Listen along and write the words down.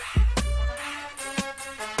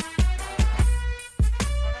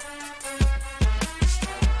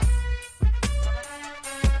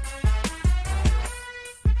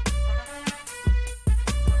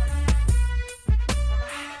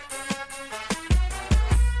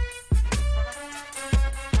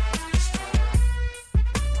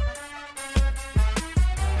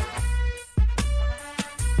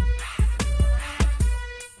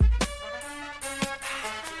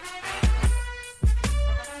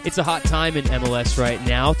It's a hot time in MLS right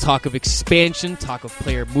now. Talk of expansion, talk of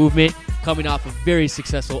player movement. Coming off a very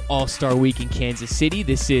successful All-Star week in Kansas City,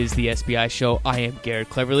 this is the SBI Show. I am Garrett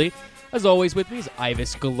Cleverly. As always with me is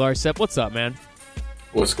Ivis Galarsep. What's up, man?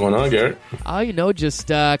 What's going on, Garrett? Just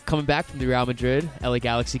coming back from the Real Madrid LA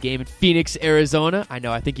Galaxy game in Phoenix, Arizona.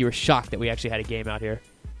 I think you were shocked that we actually had a game out here.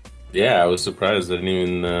 Yeah, I was surprised. I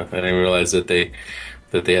didn't realize that they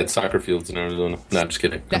had soccer fields in Arizona. No, I'm just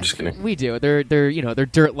kidding. We do. They're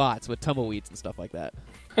dirt lots with tumbleweeds and stuff like that.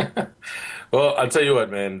 Well, I'll tell you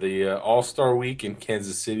what, man. The All-Star week in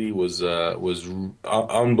Kansas City was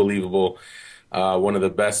unbelievable. One of the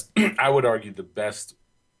best, I would argue, the best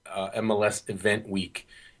MLS event week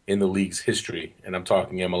in the league's history. And I'm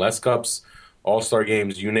talking MLS Cups, All-Star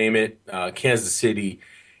games, you name it. Kansas City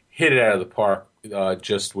hit it out of the park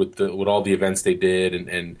just with all the events they did.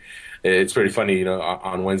 And it's pretty funny,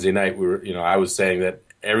 on Wednesday night, I was saying that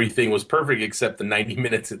everything was perfect except the 90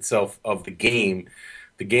 minutes itself of the game.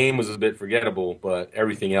 The game was a bit forgettable, but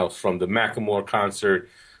everything else, from the Macklemore concert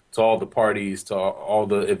to all the parties to all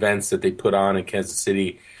the events that they put on in Kansas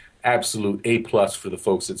City, absolute A+ for the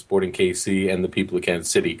folks at Sporting KC and the people of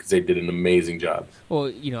Kansas City, because they did an amazing job.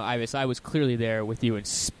 Well, Ivis, I was clearly there with you in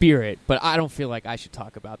spirit, but I don't feel like I should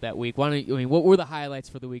talk about that week. What were the highlights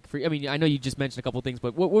for the week? I know you just mentioned a couple things,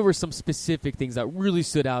 but what were some specific things that really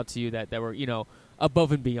stood out to you that were,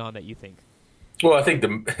 above and beyond that you think? Well, I think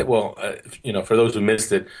for those who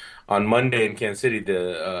missed it, on Monday in Kansas City,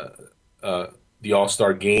 the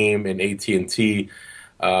All-Star game in AT&T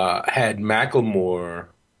had Macklemore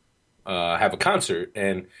have a concert,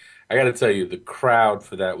 and I got to tell you, the crowd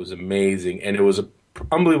for that was amazing, and it was an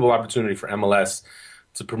unbelievable opportunity for MLS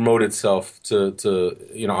to promote itself to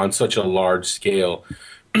on such a large scale.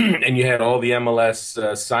 And you had all the MLS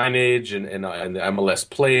signage and the MLS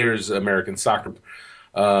players, American soccer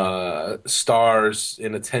stars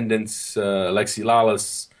in attendance, Alexi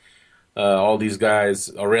Lalas, all these guys,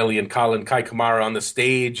 Aurelian Collin, Kai Kamara on the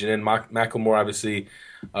stage, and then Macklemore, obviously,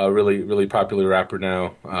 really, really popular rapper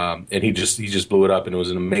now, and he just blew it up, and it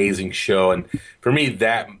was an amazing show. And for me,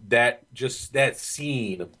 that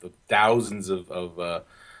scene of the thousands of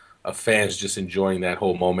fans just enjoying that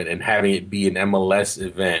whole moment and having it be an MLS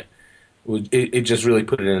event, it just really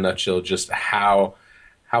put it in a nutshell, just how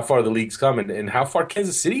far the league's come and how far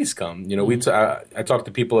Kansas City's come. I talked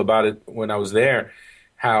to people about it when I was there,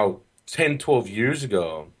 how 10, 12 years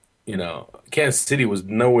ago, Kansas City was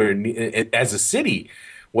nowhere as a city,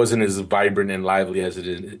 wasn't as vibrant and lively as it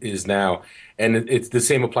is now. And it's the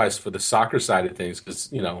same applies for the soccer side of things, because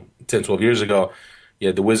 10, 12 years ago, you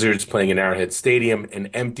had the Wizards playing in Arrowhead Stadium, an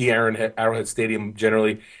empty Arrowhead Stadium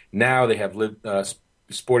generally. Now they have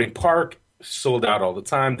Sporting Park, sold out all the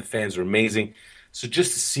time. The fans are amazing. So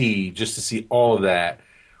just to see all of that,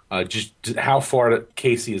 just how far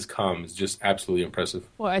KC has come is just absolutely impressive.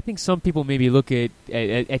 Well, I think some people maybe look at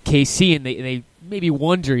KC and they maybe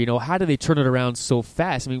wonder, how do they turn it around so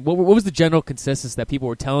fast? What was the general consensus that people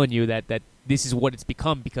were telling you that this is what it's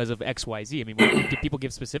become because of XYZ? Did people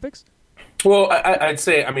give specifics? Well, I'd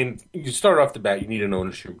say, you start off the bat, you need an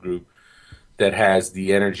ownership group that has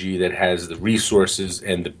the energy, that has the resources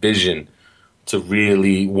and the vision to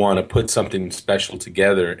really want to put something special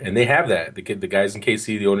together, and they have that. The guys in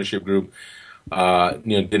KC, the ownership group,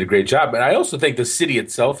 did a great job. But I also think the city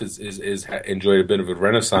itself is enjoyed a bit of a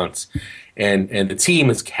renaissance, and the team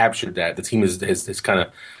has captured that. The team has kind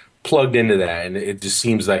of plugged into that, and it just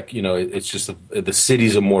seems like it's just the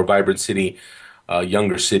city's a more vibrant city,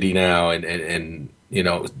 younger city now, and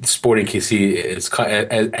Sporting KC is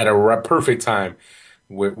at a perfect time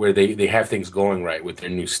where they have things going right with their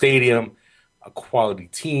new stadium, a quality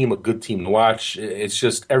team, a good team to watch. It's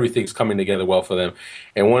just everything's coming together well for them.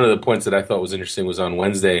 And one of the points that I thought was interesting was on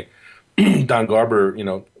Wednesday, Don Garber,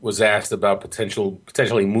 was asked about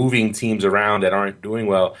potentially moving teams around that aren't doing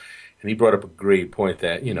well, and he brought up a great point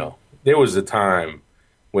that there was a time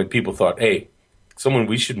when people thought, hey,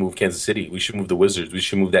 we should move Kansas City, we should move the Wizards, we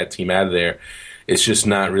should move that team out of there. It's just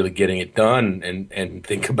not really getting it done. And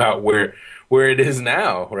think about where it is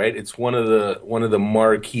now, right? It's one of the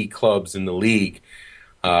marquee clubs in the league,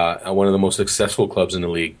 one of the most successful clubs in the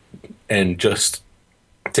league. And just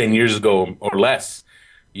 10 years ago or less,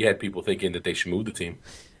 you had people thinking that they should move the team.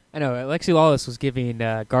 I know Alexi Lalas was giving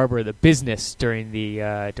Garber the business during the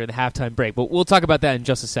halftime break, but we'll talk about that in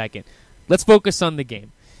just a second. Let's focus on the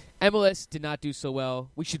game. MLS did not do so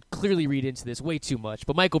well. We should clearly read into this way too much,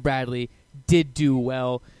 but Michael Bradley did do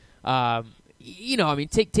well.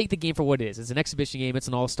 Take the game for what it is. It's an exhibition game. It's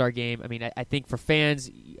an all-star game. I think for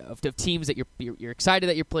fans of teams that you're excited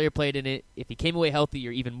that your player played in it, if he came away healthy,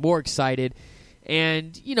 you're even more excited.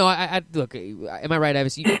 And, I look, am I right,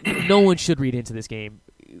 Ivis? No one should read into this game,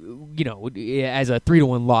 as a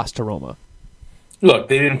 3-1 loss to Roma. Look,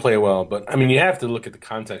 they didn't play well, but I mean, you have to look at the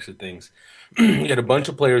context of things. You had a bunch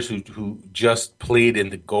of players who just played in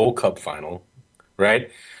the Gold Cup final,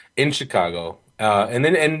 right, in Chicago, and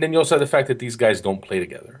then you also have the fact that these guys don't play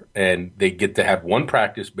together, and they get to have one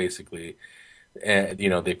practice basically. And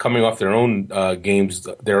they're coming off their own games,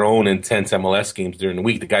 their own intense MLS games during the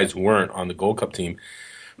week. The guys who weren't on the Gold Cup team,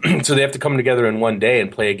 so they have to come together in one day and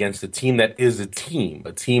play against a team that is a team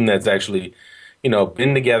that's actually,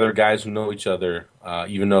 been together, guys who know each other.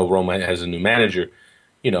 Even though Roma has a new manager,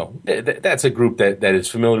 that's a group that is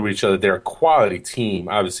familiar with each other. They're a quality team.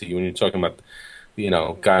 Obviously, when you're talking about,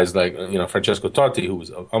 guys like Francesco Totti, who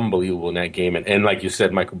was unbelievable in that game, and like you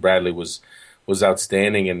said, Michael Bradley was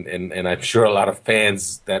outstanding, and I'm sure a lot of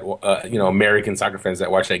fans that American soccer fans that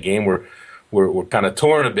watch that game were kind of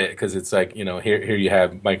torn a bit, because it's like, here you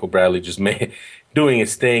have Michael Bradley just doing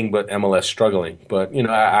his thing, but MLS struggling. But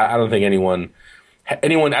I don't think anyone I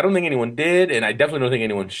don't think anyone did, and I definitely don't think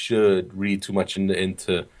anyone should read too much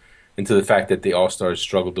into the fact that the All-Stars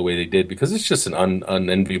struggled the way they did, because it's just an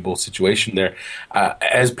unenviable situation there.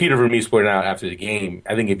 As Peter Vermees pointed out after the game,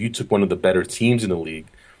 I think if you took one of the better teams in the league,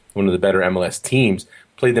 one of the better MLS teams,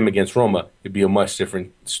 played them against Roma, it'd be a much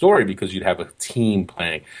different story, because you'd have a team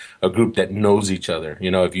playing, a group that knows each other.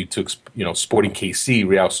 If you took, Sporting KC,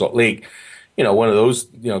 Real Salt Lake, one of those,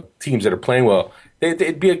 teams that are playing well,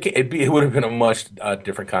 it would have been a much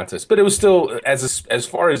different contest. But it was still, as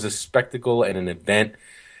far as a spectacle and an event,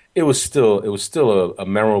 it was still a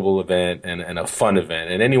memorable event and a fun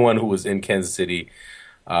event. And anyone who was in Kansas City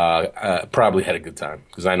probably had a good time,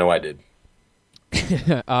 because I know I did.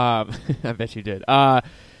 I bet you did.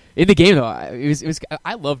 In the game, though,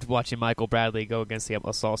 I loved watching Michael Bradley go against the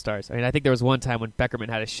MLS All-Stars. I mean, I think there was one time when Beckerman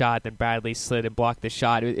had a shot, then Bradley slid and blocked the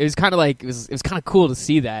shot. It was kind of like it was kind of cool to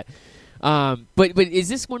see that. But is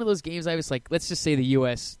this one of those games? I was like, let's just say the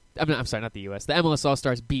U.S. I'm sorry, not the U.S. The MLS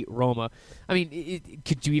All-Stars beat Roma. I mean,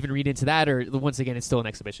 could you even read into that, or once again, it's still an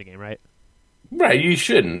exhibition game, right? Right, you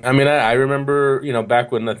shouldn't. I mean, I remember,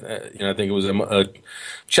 back when I think it was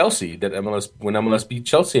Chelsea when MLS beat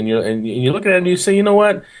Chelsea, and you look at it and you say, you know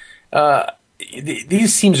what,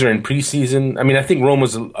 these teams are in preseason. I mean, I think Rome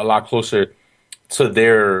was a lot closer to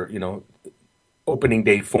their opening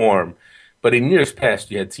day form, but in years past,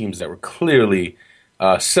 you had teams that were clearly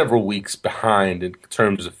several weeks behind in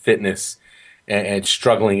terms of fitness and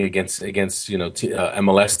struggling against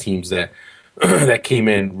MLS teams that. That came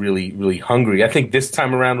in really, really hungry. I think this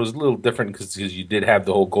time around was a little different because you did have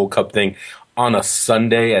the whole Gold Cup thing on a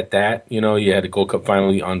Sunday at that. You had the Gold Cup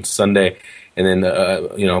finally on Sunday, and then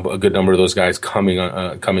a good number of those guys coming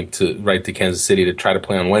to Kansas City to try to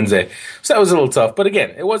play on Wednesday. So that was a little tough. But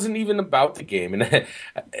again, it wasn't even about the game, and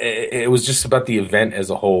it was just about the event as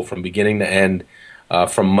a whole, from beginning to end,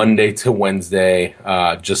 from Monday to Wednesday.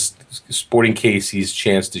 Just Sporting KC's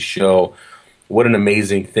chance to show what an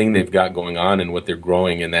amazing thing they've got going on and what they're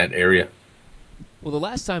growing in that area. Well, the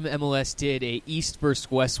last time MLS did a East versus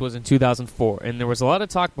West was in 2004, and there was a lot of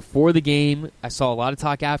talk before the game. I saw a lot of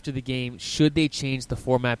talk after the game. Should they change the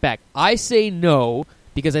format back? I say no,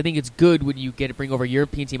 because I think it's good when you bring over a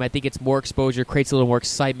European team. I think it's more exposure, creates a little more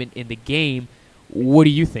excitement in the game. What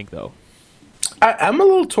do you think, though? I'm a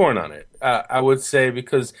little torn on it. I would say,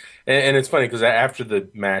 because, and it's funny because after the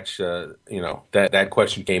match, that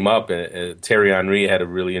question came up, and Thierry Henry had a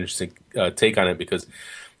really interesting take on it, because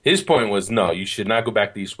his point was, no, you should not go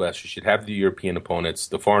back to East-West. You should have the European opponents,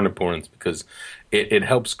 the foreign opponents, because it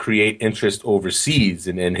helps create interest overseas.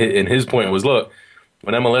 And his point was, look,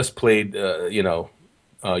 when MLS played,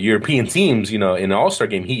 European teams, in an All-Star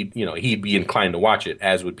game, he'd be inclined to watch it,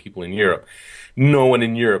 as would people in Europe. No one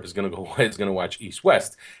in Europe is going to watch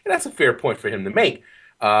East-West, and that's a fair point for him to make.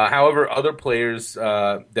 However, other players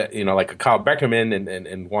that like Kyle Beckerman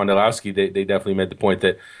and Wondolowski, they definitely made the point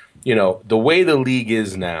that the way the league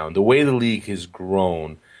is now, the way the league has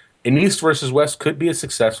grown, an East versus West could be a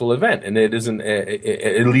successful event, and it isn't,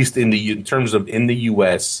 at least in the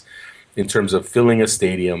U.S. In terms of filling a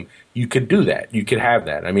stadium, you could do that. You could have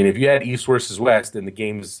that. I mean, if you had East versus West and the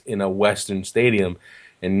game's in a Western stadium,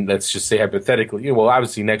 and let's just say hypothetically, well,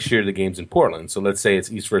 obviously next year the game's in Portland, so let's say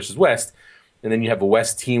it's East versus West, and then you have a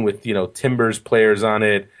West team with Timbers players on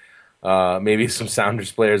it, maybe some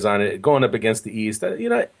Sounders players on it, going up against the East.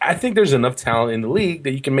 I think there's enough talent in the league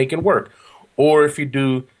that you can make it work. Or if you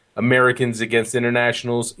do Americans against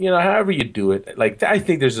internationals, however you do it, I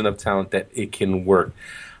think there's enough talent that it can work.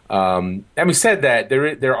 Having said that,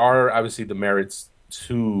 there are obviously the merits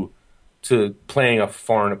to playing a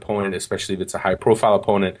foreign opponent, especially if it's a high-profile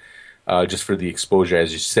opponent. just for the exposure,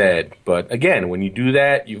 as you said. But again, when you do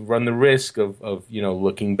that, you run the risk of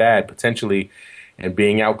looking bad potentially and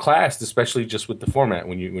being outclassed, especially just with the format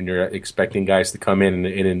when you're expecting guys to come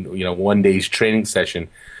in one day's training session,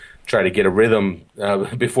 try to get a rhythm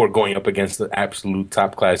before going up against the absolute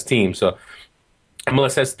top class team. So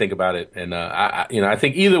MLS has to think about it, and I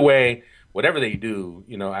think either way, whatever they do,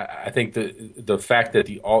 I think the fact that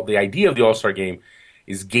the idea of the All-Star game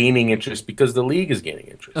is gaining interest because the league is gaining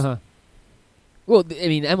interest. Uh-huh. Well, I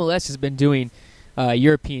mean, MLS has been doing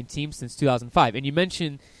European teams since 2005, and you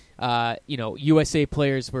mentioned USA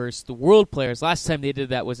players versus the world players. Last time they did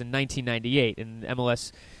that was in 1998, and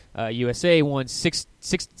MLS USA won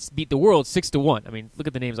beat the world 6-1. I mean, look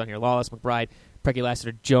at the names on here: Lawless, McBride, Preki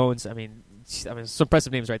Lassiter, Jones. I mean, some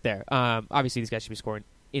impressive names right there. Obviously, these guys should be scoring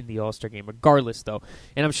in the All-Star game regardless, though.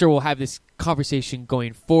 And I'm sure we'll have this conversation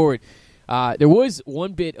going forward. There was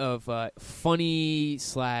one bit of funny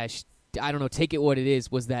 / I don't know, take it what it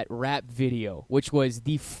is, was that rap video, which was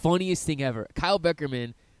the funniest thing ever. Kyle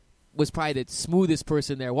Beckerman was probably the smoothest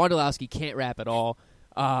person there. Wondolowski can't rap at all.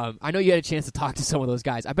 I know you had a chance to talk to some of those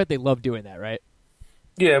guys. I bet they love doing that, right?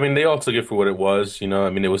 Yeah, I mean, they all took it for what it was. I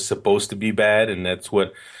mean, it was supposed to be bad, and that's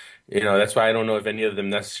what, that's why I don't know if any of them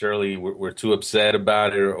necessarily were too upset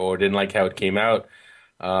about it or didn't like how it came out.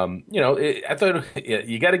 I thought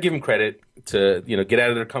you got to give them credit to, get out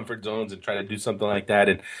of their comfort zones and try to do something like that.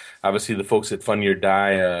 And obviously the folks at Funny or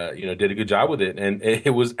Die, did a good job with it. And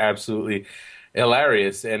it was absolutely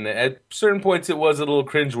hilarious. And at certain points it was a little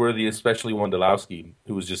cringeworthy, especially Wondolowski,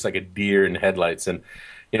 who was just like a deer in headlights. And,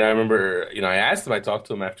 I remember, I asked him, I talked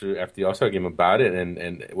to him after the All-Star game about it.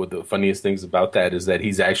 And one of the funniest things about that is that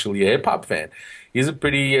he's actually a hip hop fan. He's a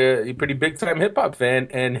pretty big time hip hop fan,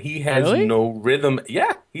 and he has no rhythm.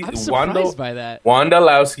 Yeah, I'm surprised by that.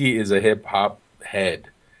 Wondolowski is a hip hop head,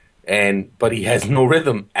 but he has no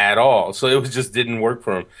rhythm at all. So it just didn't work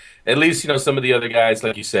for him. At least some of the other guys,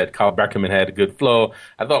 like you said, Kyle Beckerman had a good flow.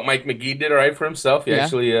 I thought Mike McGee did all right for himself. He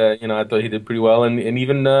actually, I thought he did pretty well, and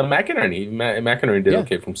even McInerney did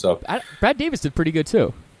okay for himself. Brad Davis did pretty good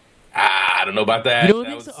too. I don't know about that. You don't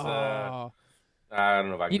think so? I don't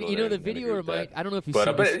know if I can the video remind. I don't know if you've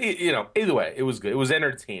seen this. But either way, it was good. It was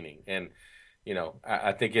entertaining, and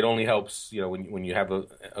I think it only helps when you have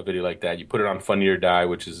a video like that. You put it on Funny or Die,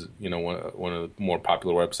 which is one of the more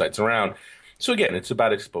popular websites around. So again, it's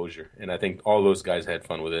about exposure, and I think all those guys had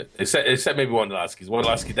fun with it, except maybe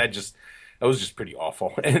Wondolowski. That was just pretty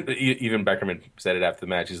awful. And even Beckerman said it after the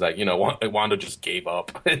match. He's like, Wanda just gave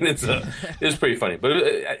up. And it was pretty funny. But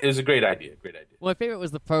it was a great idea. Well, my favorite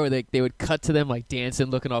was the part where they would cut to them like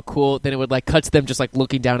dancing, looking all cool. Then it would like cut to them just like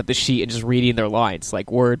looking down at the sheet and just reading their lines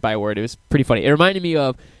like word by word. It was pretty funny. It reminded me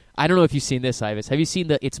of, I don't know if you've seen this, Ivis. Have you seen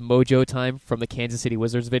the It's Mojo Time from the Kansas City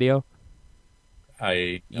Wizards video?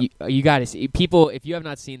 You got to see. People, if you have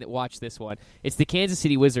not seen it, watch this one. It's the Kansas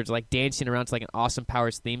City Wizards like dancing around to like an Austin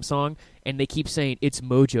Powers theme song, and they keep saying it's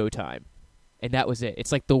Mojo Time, and that was it.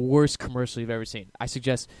 It's like the worst commercial you've ever seen. I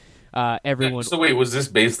suggest everyone. So wait, was this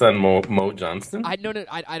based on Mo Johnston? I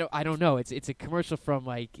don't know. It's a commercial from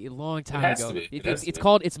like a long time ago. It's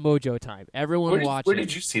called It's Mojo Time. Everyone watch it. Where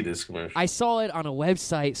did you see this commercial? I saw it on a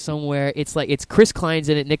website somewhere. It's Chris Klein's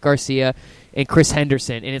in it, Nick Garcia, and Chris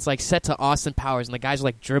Henderson, and it's like set to Austin Powers, and the guys are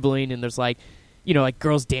like dribbling, and there's like, like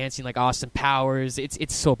girls dancing like Austin Powers.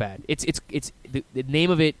 It's so bad. It's the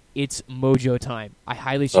name of it. It's Mojo Time. I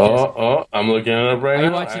highly suggest. I'm looking it up right now. Are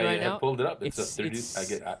you watching right now? I pulled it up.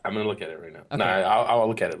 I'm gonna look at it right now. Okay. No, I'll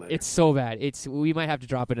look at it later. It's so bad. We might have to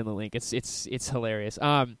drop it in the link. It's hilarious.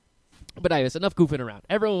 But anyways, enough goofing around.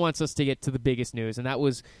 Everyone wants us to get to the biggest news, and that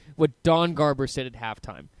was what Don Garber said at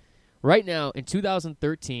halftime. Right now, in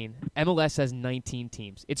 2013, MLS has 19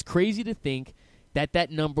 teams. It's crazy to think that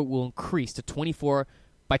number will increase to 24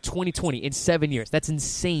 by 2020 in 7 years. That's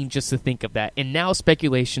insane just to think of that. And now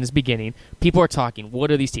speculation is beginning. People are talking, what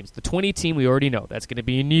are these teams? The 20 team we already know. That's going to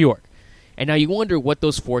be in New York. And now you wonder what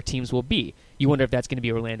those 4 teams will be. You wonder if that's going to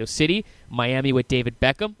be Orlando City, Miami with David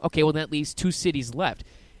Beckham. Okay, well, that leaves 2 cities left.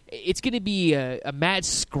 It's going to be a mad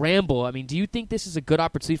scramble. I mean, do you think this is a good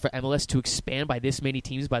opportunity for MLS to expand by this many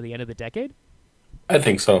teams by the end of the decade? I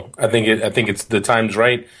think so. I think it's the time's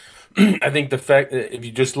right. I think the fact that if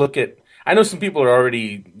you just look at, I know some people are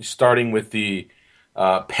already starting with the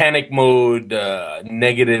panic mode,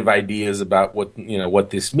 negative ideas about what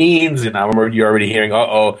this means, and I'm already hearing,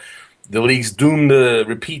 the league's doomed to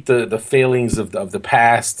repeat the failings of the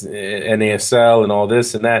past, NASL and all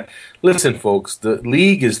this and that. Listen, folks, the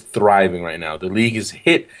league is thriving right now. The league has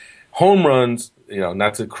hit home runs.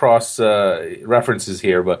 Not to cross references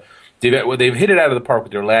here, but they've hit it out of the park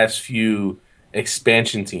with their last few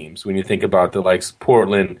expansion teams. When you think about the likes of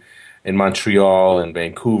Portland, in Montreal and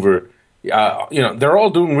Vancouver. They're all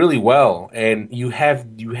doing really well, and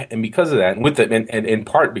and because of that, and with it, and in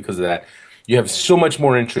part because of that, you have so much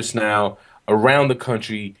more interest now around the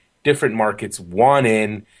country. Different markets want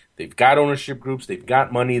in. They've got ownership groups. They've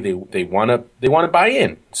got money. They want to buy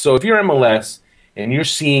in. So if you're MLS and you're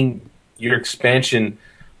seeing your expansion,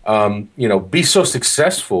 be so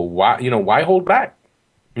successful, why hold back?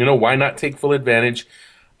 Why not take full advantage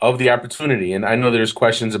of the opportunity? And I know there's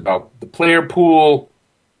questions about the player pool,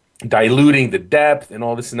 diluting the depth and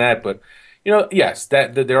all this and that, but yes,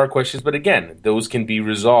 that there are questions, but again, those can be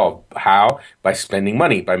resolved. How? By spending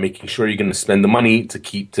money, by making sure you're going to spend the money to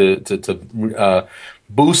keep to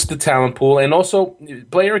boost the talent pool, and also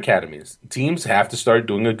player academies. Teams have to start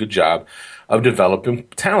doing a good job of developing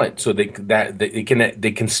talent, so they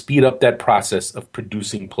can speed up that process of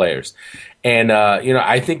producing players. And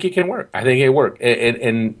I think it can work. I think it worked.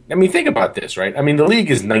 And I mean, think about this, right? I mean, the league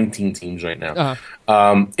is 19 teams right now.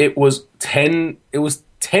 It was 10. It was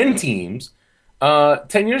 10 teams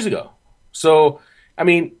 10 years ago. So, I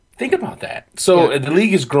mean, think about that. So the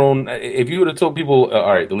league has grown. If you would have told people,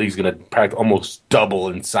 all right, the league's going to almost double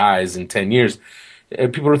in size in 10 years,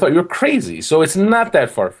 people would have thought you were crazy. So it's not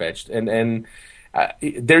that far-fetched. And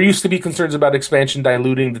there used to be concerns about expansion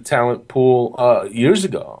diluting the talent pool years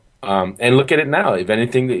ago. And look at it now. If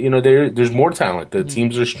anything, there's more talent. The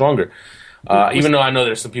teams are stronger. Even though I know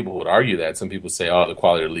there's some people who would argue that. Some people say, oh, the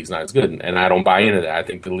quality of the league's not as good. And I don't buy into that. I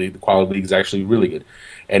think the quality of the league is actually really good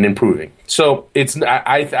and improving. So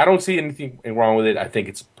I don't see anything wrong with it. I think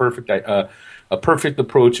it's perfect. A perfect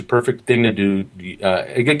approach, a perfect thing to do.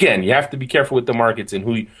 Again, you have to be careful with the markets and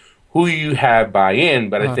who you have buy in.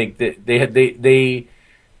 But I think that they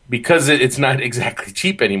because it's not exactly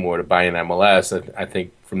cheap anymore to buy in MLS. I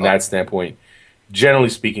think from that standpoint, generally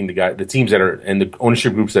speaking, the teams that are and the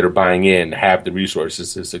ownership groups that are buying in have the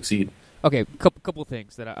resources to succeed. Okay, couple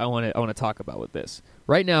things that I want to talk about with this.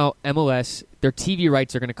 Right now, MLS, their TV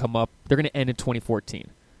rights are going to come up. They're going to end in 2014.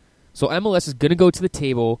 So MLS is going to go to the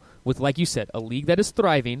table with, like you said, a league that is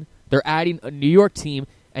thriving. They're adding a New York team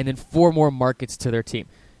and then 4 more markets to their team.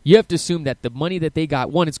 You have to assume that the money that they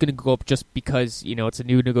got, one, it's going to go up just because it's a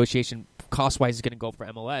new negotiation. Cost-wise, it's going to go up for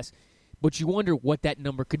MLS. But you wonder what that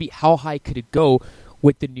number could be. How high could it go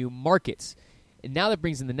with the new markets? And now that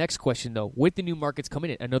brings in the next question, though. With the new markets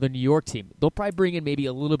coming in, another New York team, they'll probably bring in maybe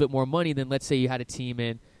a little bit more money than, let's say, you had a team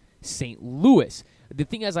in St. Louis. The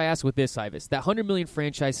thing, as I asked with this, Ivis, that $100 million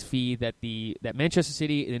franchise fee that Manchester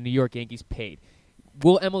City and the New York Yankees paid,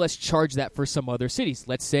 will MLS charge that for some other cities?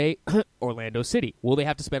 Let's say Orlando City. Will they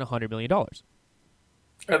have to spend $100 million?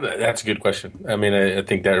 That's a good question. I mean, I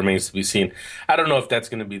think that remains to be seen. I don't know if that's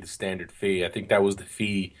going to be the standard fee. I think that was the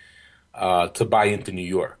fee to buy into New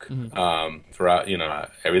York.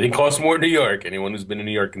 Everything costs more in New York. Anyone who's been in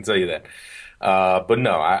New York can tell you that. But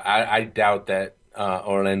no, I doubt that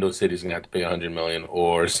Orlando City is going to have to pay $100 million,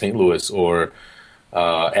 or St. Louis, or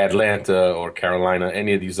Atlanta, or Carolina,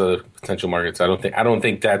 any of these other potential markets. I don't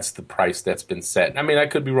think that's the price that's been set. I mean, I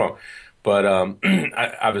could be wrong. But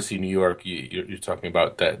obviously, New York, you're talking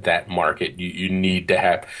about that market. You need to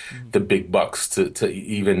have the big bucks to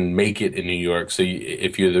even make it in New York. So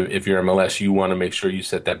if you're MLS, you want to make sure you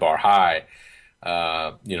set that bar high,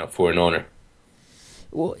 for an owner.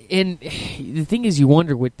 Well, and the thing is, you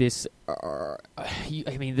wonder with this.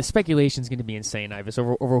 The speculation is going to be insane, Ivis,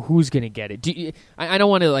 over who's going to get it. I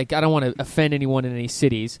don't want to offend anyone in any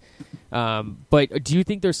cities, but do you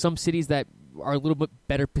think there's some cities that are a little bit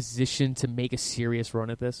better positioned to make a serious run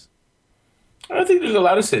at this? I think there's a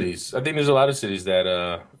lot of cities. That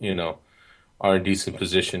are in decent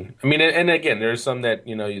position. I mean, and again, there are some that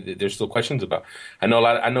there's still questions about. I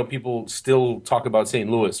know people still talk about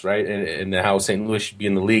St. Louis, right, and how St. Louis should be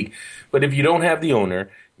in the league. But if you don't have the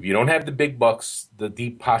owner, if you don't have the big bucks, the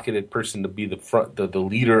deep-pocketed person to be the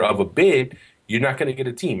leader of a bid, you're not going to get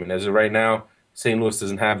a team. And as of right now, St. Louis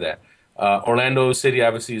doesn't have that. Orlando City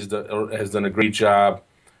obviously has done a great job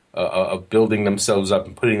of building themselves up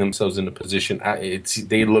and putting themselves in a position.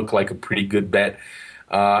 They look like a pretty good bet,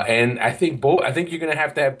 and I think you're going to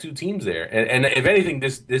have 2 teams there. And if anything,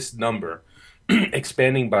 this number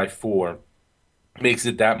expanding by 4 makes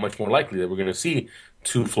it that much more likely that we're going to see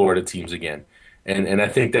 2 Florida teams again. And I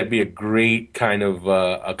think that'd be a great kind of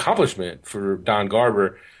accomplishment for Don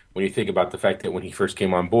Garber when you think about the fact that when he first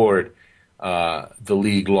came on board, the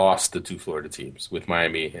league lost the 2 Florida teams with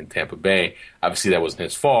Miami and Tampa Bay. Obviously, that wasn't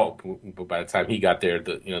his fault, but by the time he got there,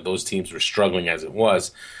 those teams were struggling as it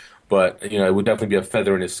was. But it would definitely be a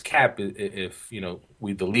feather in his cap if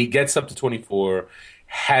the league gets up to 24,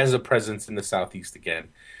 has a presence in the Southeast again,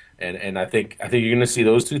 And I think you're going to see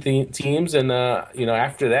those two teams, and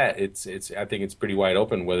after that, it's I think it's pretty wide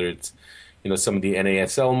open whether it's some of the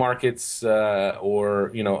NASL markets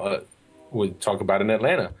or we'll talk about in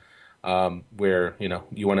Atlanta, where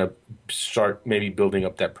you want to start maybe building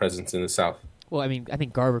up that presence in the South. Well, I mean, I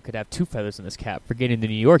think Garber could have two feathers in his cap for getting the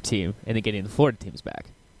New York team and then getting the Florida teams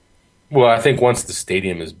back. Well, I think once the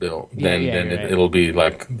stadium is built, then it'll be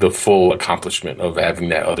like the full accomplishment of having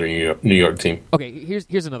that other New York team. Okay,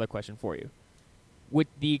 here's another question for you. With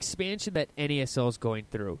the expansion that NASL is going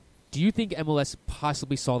through, do you think MLS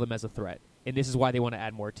possibly saw them as a threat? And this is why they want to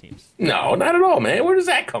add more teams? No, not at all, man. Where does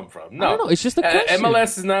that come from? No, I don't know. It's just a question.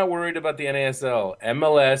 MLS is not worried about the NASL.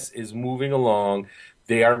 MLS is moving along.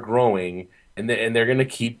 They are growing, and they're going to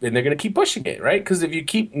keep pushing it, right? Because if you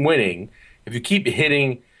keep winning, if you keep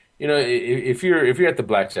hitting. If you're at the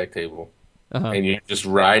blackjack table and you're just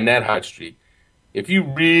riding that hot streak, if you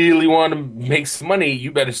really want to make some money,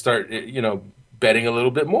 you better start, betting a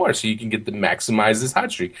little bit more so you can get to maximize this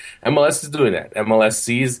hot streak. MLS is doing that. MLS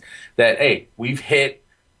sees that, hey, we've hit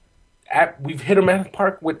them at the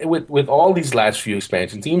park with all these last few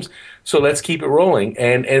expansion teams, so let's keep it rolling.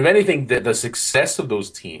 And if anything, the success of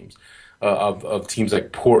those teams, of teams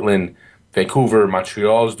like Portland, Vancouver,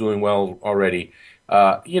 Montreal is doing well already.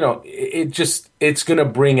 It's going to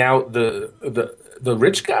bring out the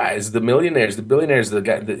rich guys, the millionaires, the billionaires,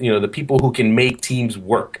 the people who can make teams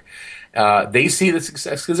work. They see the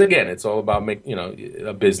success because again, it's all about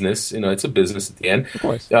a business. It's a business at the end, of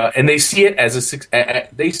course. And they see it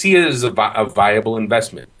as a viable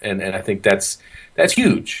investment, and I think that's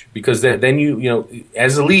huge because then you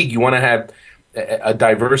as a league you want to have a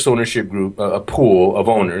diverse ownership group, a pool of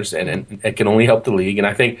owners, and it can only help the league. And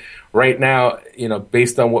I think right now,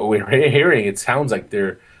 based on what we're hearing, it sounds like there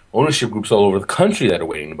are ownership groups all over the country that are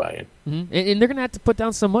waiting to buy in. Mm-hmm. And they're going to have to put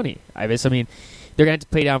down some money. I mean, they're going to have to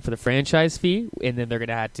pay down for the franchise fee, and then they're going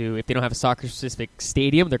to have to, if they don't have a soccer-specific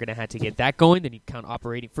stadium, they're going to have to get that going. Then you count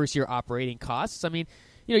first-year operating costs. I mean,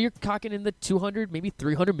 you're talking in the $200, maybe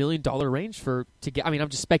 $300 million range to get. I mean, I'm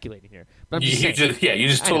just speculating here, but I'm just saying. You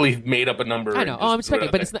just totally made up a number. I know. I'm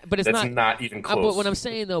speculating, but it's not. But it's that's not even close. But what I'm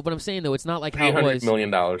saying though, it's not like how it was. $300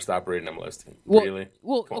 million to operate an MLS team. Well, really?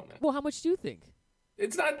 Well, how much do you think?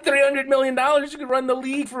 It's not $300 million. You could run the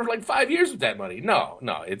league for like 5 years with that money. No,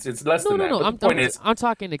 it's less than that. No. But I'm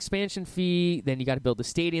talking expansion fee. Then you got to build a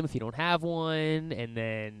stadium if you don't have one, and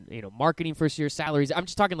then marketing first year salaries. I'm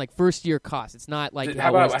just talking like first year costs. It's not like how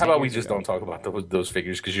about we just don't talk about those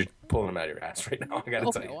figures because you're pulling them out of your ass right now. I got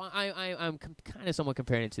to tell you. Well, I'm kind of somewhat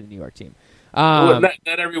comparing it to the New York team. Well, not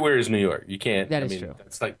everywhere is New York. You can't. That is true.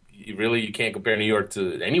 It's like you can't compare New York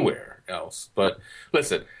to anywhere else. But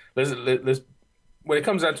listen. When it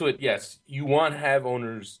comes down to it, yes, you want to have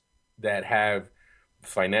owners that have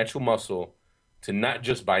financial muscle to not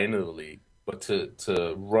just buy into the league, but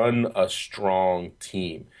to run a strong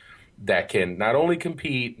team that can not only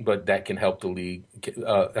compete, but that can help the league,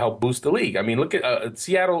 help boost the league. I mean, look at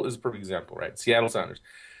Seattle is a perfect example, right? Seattle Sounders.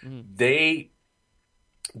 Mm-hmm.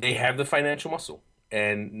 They have the financial muscle,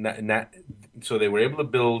 and so they were able to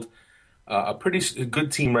build a pretty good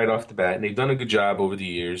team right off the bat, and they've done a good job over the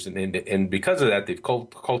years. And because of that, they've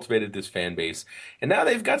cultivated this fan base, and now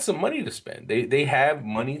they've got some money to spend. They have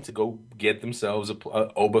money to go get themselves a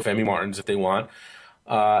Obafemi Martins if they want,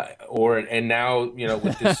 and now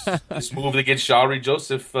with this move to get Shalry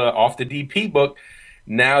Joseph off the DP book,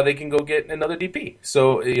 now they can go get another DP.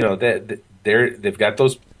 So they've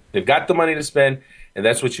got the money to spend, and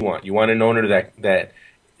that's what you want. You want an owner that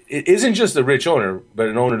it isn't just a rich owner, but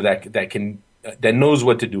an owner that knows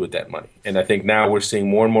what to do with that money. And I think now we're seeing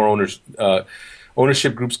more and more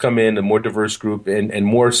ownership groups come in, a more diverse group, and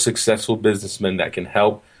more successful businessmen that can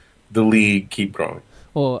help the league keep growing.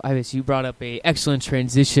 Well, Ives, you brought up an excellent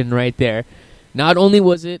transition right there. Not only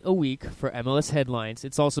was it a week for MLS headlines,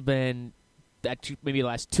 it's also been maybe the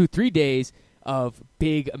last 2-3 days of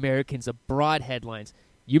big Americans abroad headlines.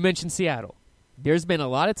 You mentioned Seattle. There's been a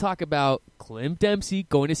lot of talk about Clint Dempsey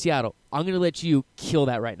going to Seattle. I'm going to let you kill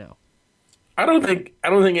that right now. I don't think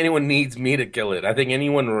anyone needs me to kill it. I think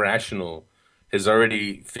anyone rational has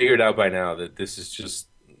already figured out by now that this is just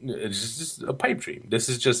a pipe dream. This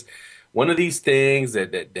is just one of these things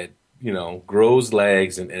that grows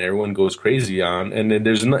legs and everyone goes crazy on, and then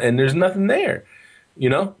there's nothing there,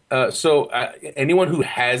 So anyone who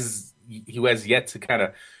has yet to kind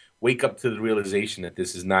of wake up to the realization that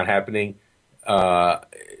this is not happening. Now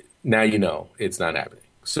it's not happening.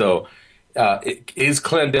 So, is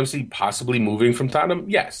Clint Dempsey possibly moving from Tottenham?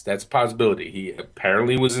 Yes, that's a possibility. He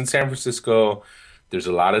apparently was in San Francisco. There's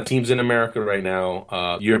a lot of teams in America right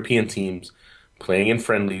now, European teams playing in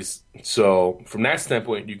friendlies. So from that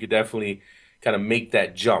standpoint, you could definitely kind of make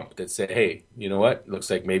that jump that say, hey, you know what? Looks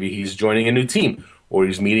like maybe he's joining a new team or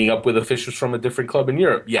he's meeting up with officials from a different club in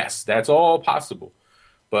Europe. Yes, that's all possible.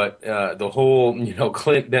 But the whole,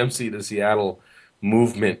 Clint Dempsey to Seattle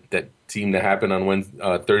movement that seemed to happen on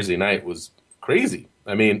Thursday night was crazy.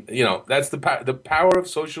 I mean, that's the power of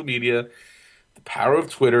social media, the power of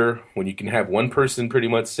Twitter, when you can have one person pretty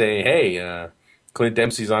much say, "Hey, Clint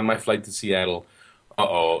Dempsey's on my flight to Seattle."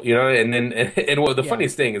 Uh-oh, and then and well, the Yeah.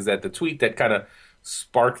 funniest thing is that the tweet that kind of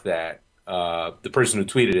sparked that, the person who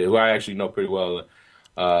tweeted it, who I actually know pretty well,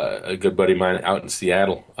 a good buddy of mine out in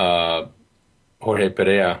Seattle, Jorge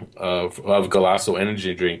Perea of Galasso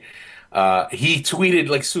Energy Drink. He tweeted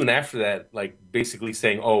like soon after that, like basically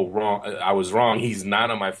saying, "Oh, wrong! I was wrong. He's not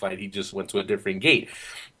on my flight. He just went to a different gate."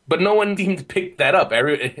 But no one seemed to pick that up.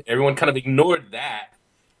 Everyone kind of ignored that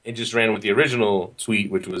and just ran with the original tweet,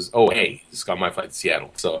 which was, "Oh, hey, this got my flight to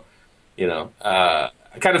Seattle." So, I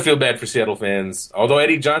kind of feel bad for Seattle fans. Although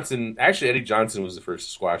Eddie Johnson was the first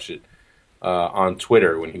to squash it on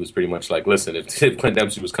Twitter when he was pretty much like, "Listen, if Clint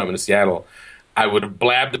Dempsey was coming to Seattle, I would have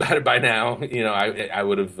blabbed about it by now. I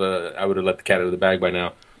would have let the cat out of the bag by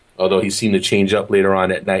now." Although he seemed to change up later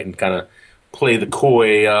on at night and kind of play the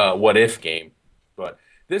coy what if game. But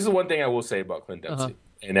this is one thing I will say about Clint Uh-huh. Dempsey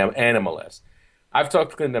and MLS. I've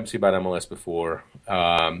talked to Clint Dempsey about MLS before,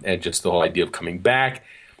 and just the whole idea of coming back.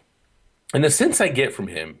 And the sense I get from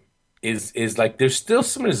him is like there's still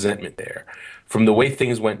some resentment there from the way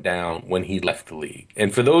things went down when he left the league.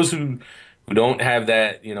 And for those who don't have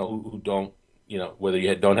that, who don't, whether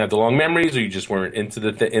you don't have the long memories or you just weren't into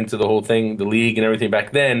into the whole thing, the league and everything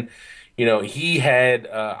back then, he had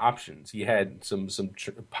options. He had some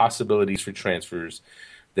possibilities for transfers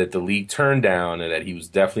that the league turned down and that he was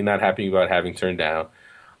definitely not happy about having turned down.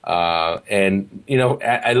 I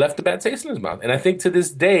left a bad taste in his mouth. And I think to this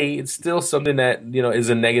day, it's still something that, is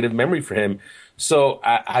a negative memory for him. So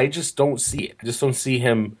I just don't see it. I just don't see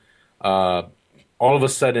him all of a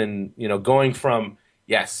sudden, going from,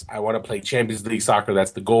 yes, I want to play Champions League soccer.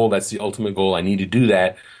 That's the goal. That's the ultimate goal. I need to do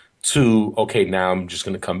that to, okay, now I'm just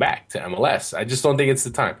going to come back to MLS. I just don't think it's the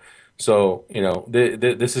time. So,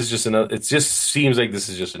 this is just it just seems like this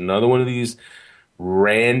is just another one of these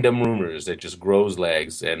random rumors that just grows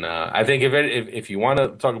legs. And I think if you want to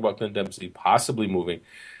talk about Clint Dempsey possibly moving,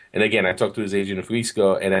 and again, I talked to his agent a few weeks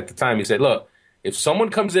ago, and at the time he said, look, if someone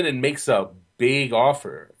comes in and makes a big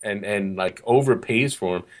offer and like overpays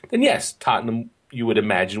for him, then yes, Tottenham, you would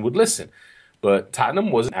imagine, would listen. But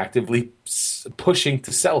Tottenham wasn't actively pushing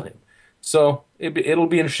to sell him. So it'll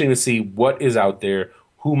be interesting to see what is out there,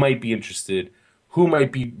 who might be interested, who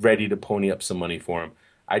might be ready to pony up some money for him.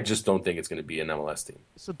 I just don't think it's going to be an MLS team.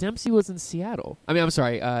 So Dempsey was in Seattle. I mean, I'm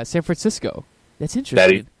sorry, San Francisco. That's That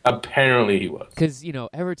interesting. apparently he was. Because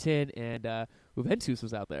Everton and Juventus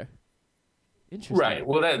was out there. Interesting. Right.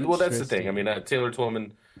 Well, that's the thing. I mean, Taylor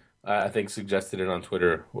Twellman, I think, suggested it on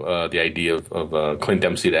Twitter, the idea of Clint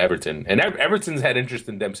Dempsey to Everton. And Everton's had interest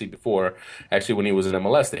in Dempsey before. Actually, when he was in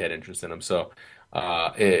MLS, they had interest in him. So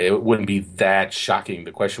it wouldn't be that shocking.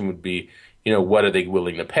 The question would be, what are they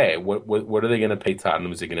willing to pay? What are they going to pay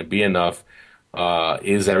Tottenham? Is it going to be enough?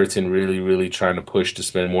 Is Everton really, really trying to push to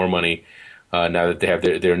spend more money now that they have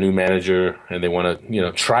their new manager and they want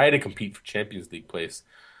to, try to compete for Champions League place?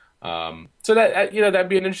 So that'd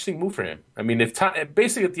be an interesting move for him. I mean,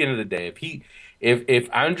 basically at the end of the day, if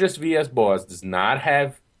Andres Villas-Boas does not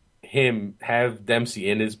have Dempsey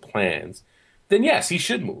in his plans, then yes, he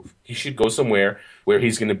should move. He should go somewhere where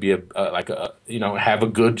he's going to be have a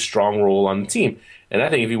good, strong role on the team. And I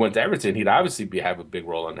think if he went to Everton, he'd obviously have a big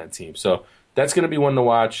role on that team. So that's going to be one to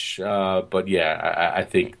watch. But yeah, I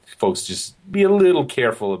think folks just be a little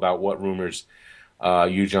careful about what rumors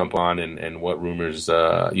you jump on and what rumors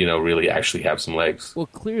really actually have some legs. Well,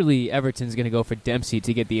 clearly Everton's going to go for Dempsey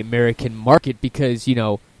to get the American market because,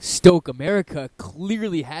 Stoke America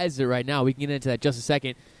clearly has it right now. We can get into that in just a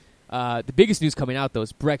second. The biggest news coming out, though,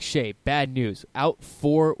 is Breck Shea. Bad news. Out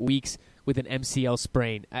 4 weeks with an MCL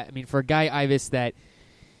sprain. I mean, for a guy, Ivis, that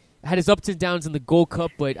had his ups and downs in the Gold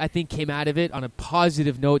Cup, but I think came out of it on a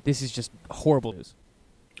positive note, this is just horrible news.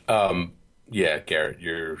 Yeah, Garrett,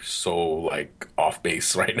 you're so off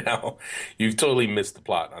base right now. You've totally missed the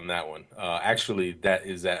plot on that one. Actually, that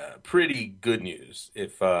is pretty good news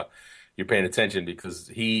if you're paying attention because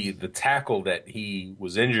the tackle that he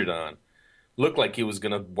was injured on looked like he was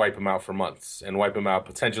going to wipe him out for months and wipe him out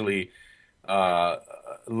potentially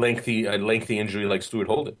lengthy injury like Stuart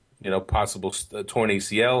Holden. Possible torn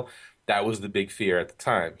ACL. That was the big fear at the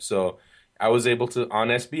time. So I was able to on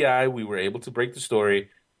SBI. We were able to break the story.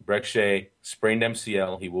 Breck Shea sprained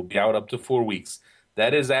MCL. He will be out up to 4 weeks.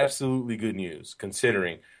 That is absolutely good news,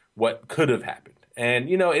 considering what could have happened. And,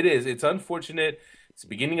 it is. It's unfortunate. It's the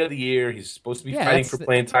beginning of the year. He's supposed to be Yeah, fighting that's for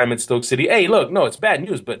playing time at Stoke City. Hey, look, no, it's bad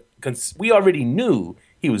news, but we already knew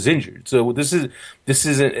he was injured. So this isn't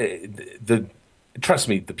the trust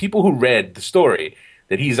me, the people who read the story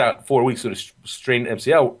that he's out 4 weeks with a strained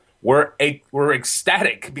MCL were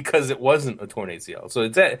ecstatic because it wasn't a torn ACL. So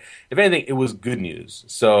if anything, it was good news.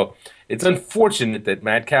 So it's unfortunate that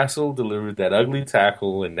Matt Castle delivered that ugly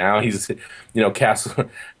tackle, and now he's, Castle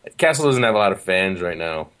doesn't have a lot of fans right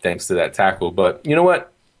now thanks to that tackle. But you know what?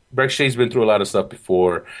 Breck Shea's been through a lot of stuff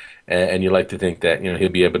before, and you like to think that he'll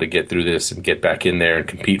be able to get through this and get back in there and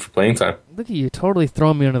compete for playing time. Look at you, totally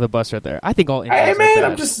throwing me under the bus right there. I think all injuries are bad.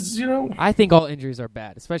 I'm just I think all injuries are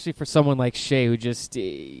bad, especially for someone like Shea, who just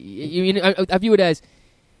I view it as,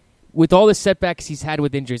 with all the setbacks he's had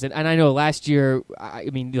with injuries, and I know last year,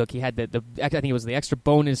 look, he had I think it was the extra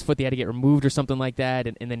bone in his foot that he had to get removed or something like that,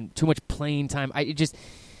 and then too much playing time.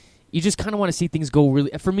 You just kind of want to see things go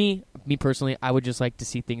really. For me personally, I would just like to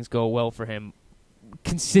see things go well for him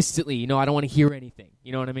consistently. I don't want to hear anything.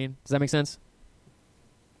 You know what I mean? Does that make sense?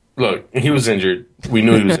 Look, he was injured. We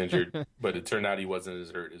knew he was injured, but it turned out he wasn't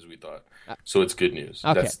as hurt as we thought. So it's good news.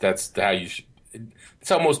 Okay. That's how you should. That's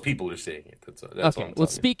how most people are saying it. That's okay. Well,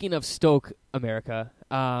 speaking of Stoke, America,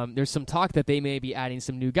 there's some talk that they may be adding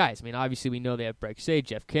some new guys. Obviously we know they have Breck Shea,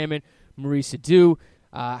 Jeff Cameron, Maurice Adu.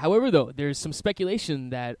 However, though, there's some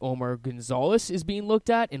speculation that Omar Gonzalez is being looked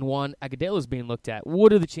at and Juan Agudelo is being looked at.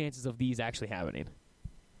 What are the chances of these actually happening?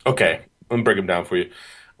 Okay, let me break them down for you.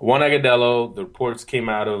 Juan Agudelo, the reports came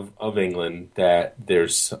out of England that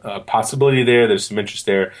there's a possibility there. There's some interest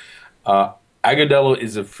there. Agudelo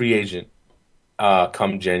is a free agent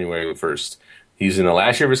come January 1st. He's in the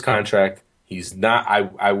last year of his contract. He's not.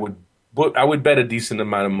 I would bet a decent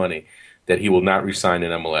amount of money that he will not re-sign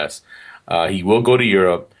in MLS. He will go to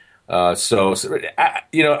Europe. I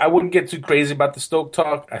wouldn't get too crazy about the Stoke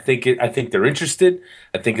talk. I think they're interested.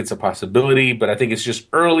 I think it's a possibility, but I think it's just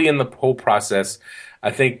early in the whole process. I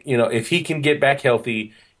think, if he can get back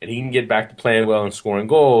healthy and he can get back to playing well and scoring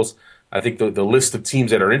goals, I think the list of teams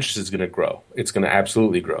that are interested is going to grow. It's going to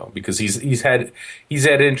absolutely grow because he's had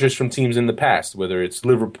interest from teams in the past, whether it's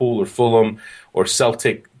Liverpool or Fulham or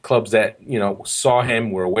Celtic, clubs that saw him,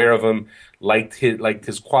 were aware of him, liked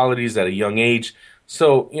his qualities at a young age.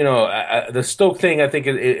 So the Stoke thing, I think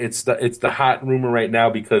it's the hot rumor right now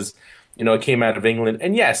because it came out of England.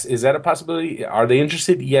 And yes, is that a possibility? Are they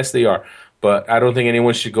interested? Yes, they are. But I don't think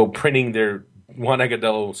anyone should go printing their Juan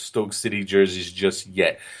Agudelo Stoke City jerseys just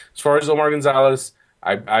yet. As far as Omar Gonzalez,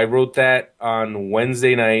 I wrote that on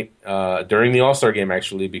Wednesday night during the All-Star game,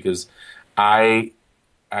 actually, because I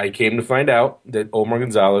came to find out that Omar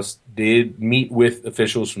Gonzalez did meet with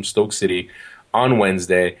officials from Stoke City on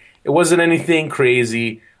Wednesday. It wasn't anything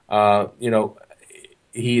crazy. They were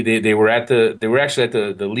actually at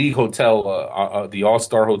the League Hotel, the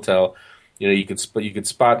All-Star Hotel. You could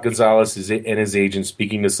spot Gonzalez and his agent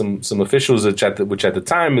speaking to some officials, which at the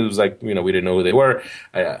time it was like we didn't know who they were,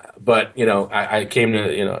 but I came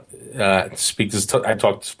to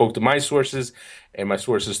spoke to my sources, and my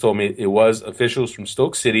sources told me it was officials from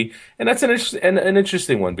Stoke City, and that's an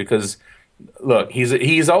interesting one because look,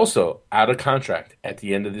 he's also out of contract at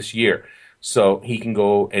the end of this year, so he can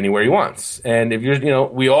go anywhere he wants, and if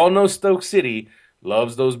we all know Stoke City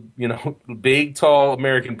loves those, big, tall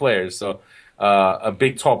American players. So,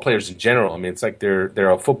 big, tall players in general. It's like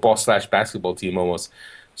they're a football/basketball team almost.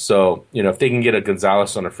 So, if they can get a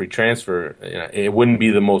Gonzalez on a free transfer, it wouldn't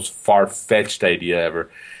be the most far-fetched idea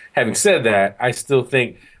ever. Having said that, I still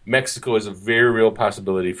think Mexico is a very real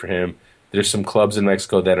possibility for him. There's some clubs in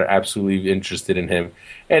Mexico that are absolutely interested in him,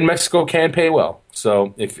 and Mexico can pay well.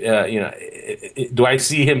 So, if do I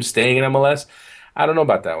see him staying in MLS? I don't know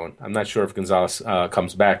about that one. I'm not sure if Gonzalez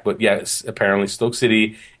comes back, but yes, apparently Stoke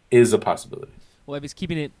City is a possibility. Well, I was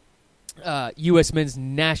keeping it U.S. men's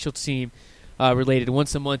national team related.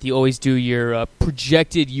 Once a month, you always do your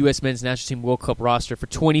projected U.S. men's national team World Cup roster for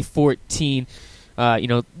 2014.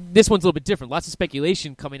 This one's a little bit different. Lots of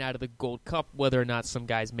speculation coming out of the Gold Cup, whether or not some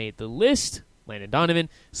guys made the list. Landon Donovan.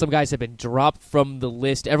 Some guys have been dropped from the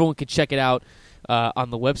list. Everyone can check it out on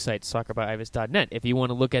the website, soccerbyivas.net, if you want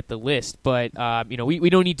to look at the list. But, we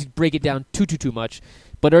don't need to break it down too much.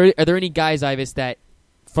 But are there any guys, Ivis, that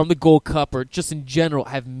from the Gold Cup or just in general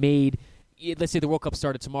have made, let's say the World Cup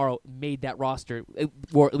started tomorrow, made that roster,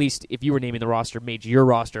 or at least if you were naming the roster, made your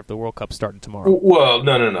roster if the World Cup started tomorrow? Well,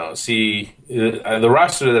 no. See, the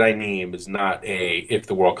roster that I name is not a if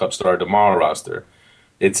the World Cup started tomorrow roster.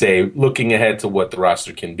 It's a looking ahead to what the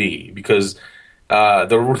roster can be because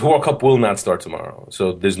The World Cup will not start tomorrow,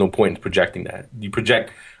 so there's no point in projecting that. You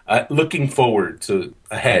project looking forward to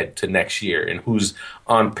ahead to next year and who's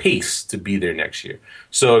on pace to be there next year.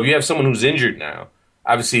 So if you have someone who's injured now,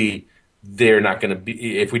 obviously they're not going to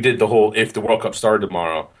be. If we did if the World Cup started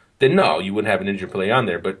tomorrow, then no, you wouldn't have an injured player on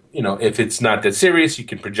there. But if it's not that serious, you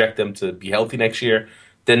can project them to be healthy next year.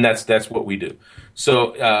 Then that's what we do.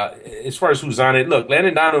 So as far as who's on it, look,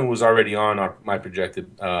 Landon Donovan was already on my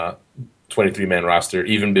projected 23-man roster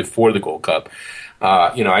even before the Gold Cup.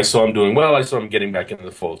 I saw him doing well. I saw him getting back into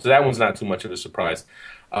the fold. So that one's not too much of a surprise.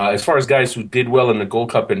 As far as guys who did well in the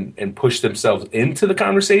Gold Cup and pushed themselves into the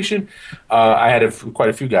conversation, I had quite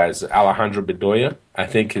a few guys. Alejandro Bedoya, I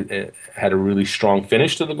think, had a really strong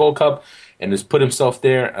finish to the Gold Cup and has put himself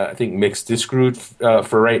there. I think Mix Discrude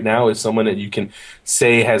for right now is someone that you can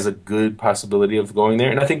say has a good possibility of going there.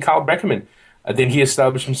 And I think Kyle Beckerman, I think he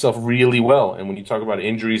established himself really well. And when you talk about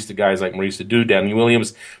injuries to guys like Maurice Adu, Danny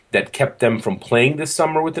Williams, that kept them from playing this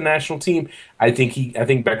summer with the national team, I think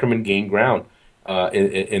Beckerman gained ground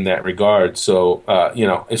in that regard. So,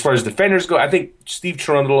 as far as defenders go, I think Steve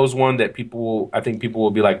Cherundolo is one that people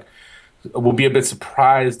will be a bit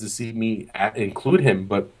surprised to see me include him.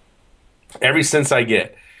 But every sense I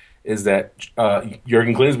get is that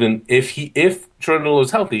Jurgen Klinsmann, if Cherundolo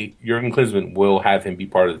is healthy, Jurgen Klinsmann will have him be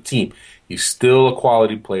part of the team. He's still a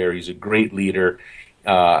quality player. He's a great leader.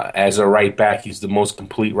 As a right back, he's the most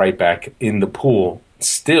complete right back in the pool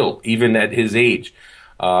still, even at his age.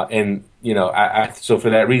 So for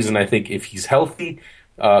that reason, I think if he's healthy,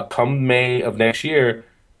 come May of next year,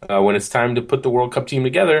 when it's time to put the World Cup team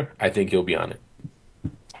together, I think he'll be on it.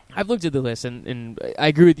 I've looked at the list, and I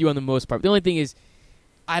agree with you on the most part. The only thing is,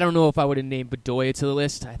 I don't know if I would have named Bedoya to the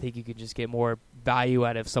list. I think you could just get more value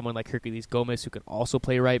out of someone like Herculez Gomez, who can also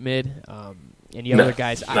play right mid. And the other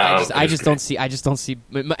guys, I just don't see.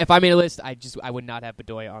 If I made a list, I would not have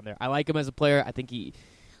Bedoya on there. I like him as a player. I think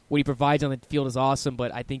what he provides on the field is awesome,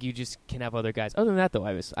 but I think you just can have other guys. Other than that, though,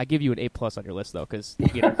 I give you an A+ on your list, though, because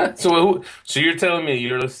So you're telling me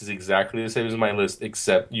your list is exactly the same as my list,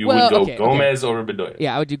 except you would go Gomez over Bedoya.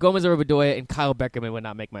 Yeah, I would do Gomez over Bedoya, and Kyle Beckerman would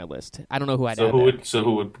not make my list. I don't know who I'd add.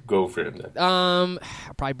 Who would go for him then?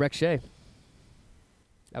 Probably Breck Shea.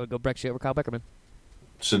 I would go Breck Shea over Kyle Beckerman.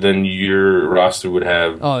 So then your roster would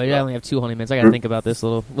have... Oh, yeah, I only have 2 honeymoons. I got to think about this a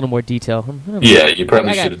little more detail. Yeah, you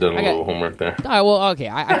probably should have done a little homework there. All right, well, okay.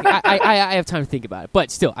 I have time to think about it.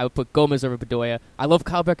 But still, I would put Gomez over Bedoya. I love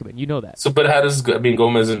Kyle Beckerman. You know that. So, but how does...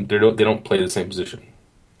 Gomez, they don't play the same position.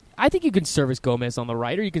 I think you can service Gomez on the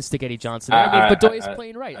right, or you can stick Eddie Johnson. Bedoya's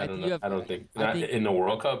playing right. I don't think... in the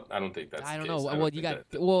World Cup, I don't think that's I don't the case.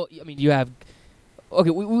 know. You have... Okay,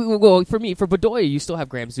 well, for Bedoya, you still have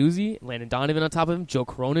Graham Zusi, Landon Donovan on top of him. Joe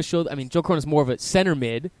Corona showed... Joe Corona's more of a center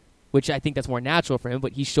mid, which I think that's more natural for him,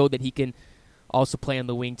 but he showed that he can also play on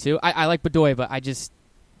the wing, too. I like Bedoya, but I just...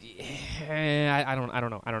 I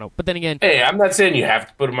don't know. But then again... Hey, I'm not saying you have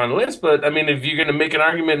to put him on the list, but, if you're going to make an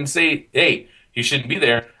argument and say, hey, he shouldn't be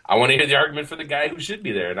there, I want to hear the argument for the guy who should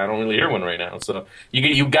be there, and I don't really hear one right now. So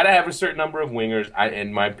you got to have a certain number of wingers,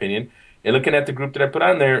 in my opinion. And looking at the group that I put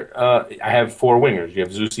on there, I have 4 wingers. You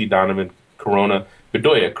have Zusi, Donovan, Corona,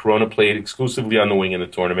 Bedoya. Corona played exclusively on the wing in the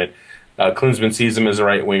tournament. Klinsmann sees him as a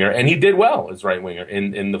right winger, and he did well as right winger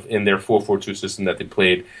in their 4-4-2 system that they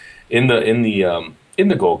played in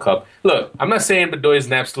the Gold Cup. Look, I'm not saying Bedoya is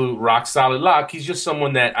an absolute rock solid lock. He's just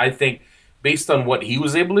someone that I think, based on what he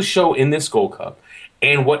was able to show in this Gold Cup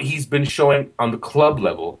and what he's been showing on the club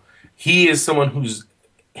level, he is someone who's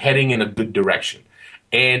heading in a good direction.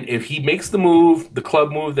 And if he makes the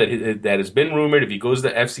club move that has been rumored, if he goes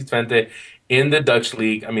to FC Twente in the Dutch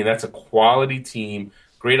league, that's a quality team.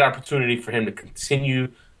 Great opportunity for him to continue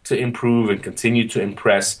to improve and continue to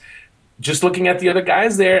impress. Just looking at the other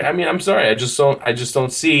guys there, I'm sorry, I just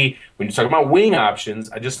don't see, when you talk about wing options,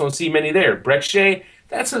 I just don't see many there. Breck Shea,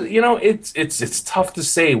 it's tough to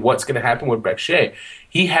say what's going to happen with Breck Shea.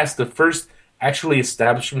 He has to first actually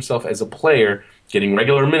establish himself as a player, getting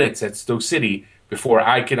regular minutes at Stoke City, before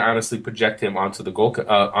I can honestly project him onto the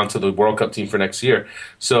World Cup team for next year.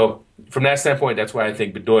 So from that standpoint, that's why I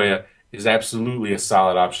think Bedoya is absolutely a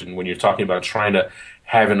solid option when you're talking about trying to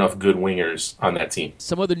have enough good wingers on that team.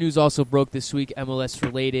 Some other news also broke this week, MLS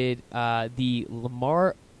related. The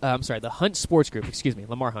Hunt Sports Group,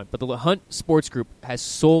 Lamar Hunt, but the Hunt Sports Group has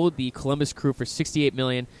sold the Columbus Crew for $68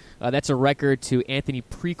 million. That's a record to Anthony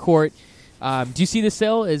Precourt. Do you see the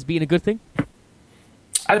sale as being a good thing?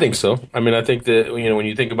 I think so. I think that when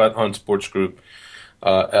you think about Hunt Sports Group,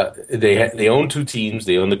 they own 2 teams.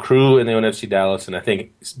 They own the Crew and they own FC Dallas. And I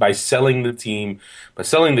think by selling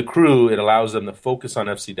the Crew, it allows them to focus on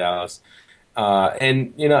FC Dallas.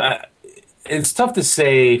 it's tough to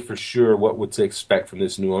say for sure what to expect from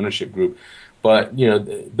this new ownership group, but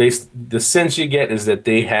based the sense you get is that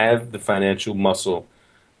they have the financial muscle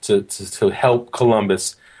to help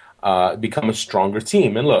Columbus become a stronger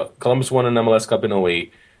team. And look, Columbus won an MLS Cup in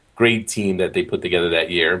 '08, great team that they put together that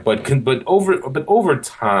year. But over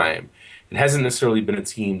time, it hasn't necessarily been a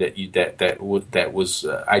team that was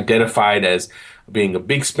identified as being a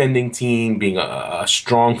big spending team, being a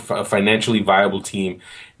strong, financially viable team.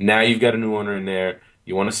 Now you've got a new owner in there.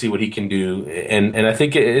 You want to see what he can do, and I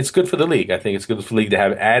think it's good for the league. I think it's good for the league to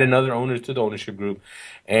add another owner to the ownership group,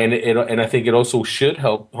 and I think it also should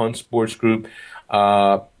help Hunt Sports Group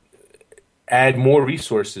add more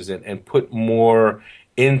resources and put more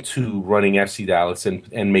into running FC Dallas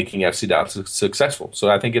and making FC Dallas successful. So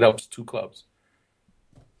I think it helps two clubs.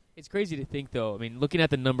 It's crazy to think, though. I mean, looking at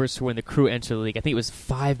the numbers for when the Crew entered the league, I think it was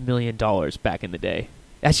 $5 million back in the day.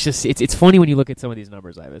 That's just it's funny when you look at some of these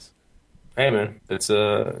numbers, Ivis. Hey man, it's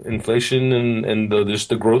inflation and just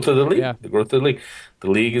the growth of the league. Yeah. The growth of the league. The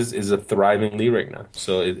league is a thriving league right now.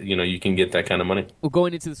 So you can get that kind of money. Well,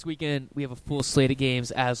 going into this weekend, we have a full slate of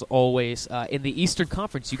games as always. In the Eastern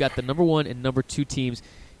Conference, you got the number 1 and number 2 teams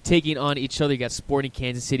taking on each other. You got Sporting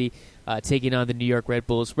Kansas City taking on the New York Red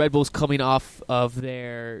Bulls. Red Bulls coming off of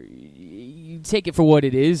their, you take it for what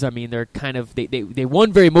it is. I mean, they're kind of they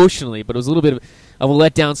won very emotionally, but it was a little bit of a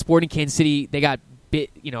letdown. Sporting Kansas City, they got bit,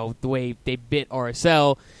 the way they bit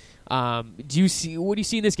RSL. What do you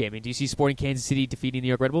see in this game? I mean, do you see Sporting Kansas City defeating the New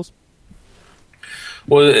York Red Bulls?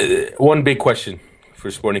 Well, one big question for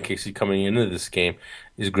Sporting KC coming into this game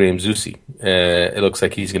is Graham Zusi. It looks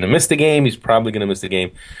like he's going to miss the game. He's probably going to miss the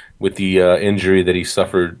game with the injury that he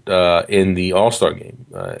suffered in the All-Star game.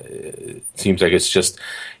 It seems like it's just,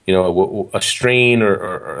 a strain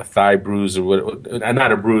or a thigh bruise or what,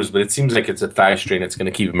 not a bruise, but it seems like it's a thigh strain that's going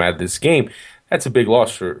to keep him out of this game. That's a big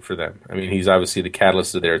loss for them. I mean, he's obviously the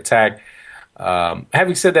catalyst of their attack.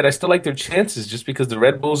 Having said that, I still like their chances just because the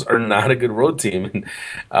Red Bulls are not a good road team. And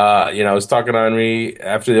I was talking to Henry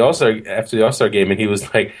after the All-Star game, and he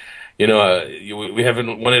was like, we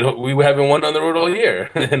haven't won on the road all year.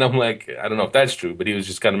 And I'm like, I don't know if that's true, but he was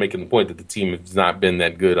just kind of making the point that the team has not been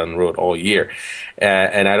that good on the road all year,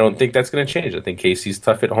 and I don't think that's going to change. I think KC's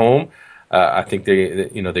tough at home. I think they're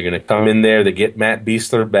going to come in there. They get Matt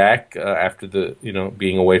Beastler back after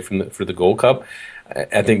being away for the Gold Cup.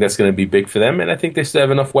 I think that's going to be big for them, and I think they still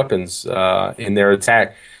have enough weapons in their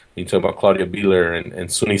attack. You talk about Claudio Bieler and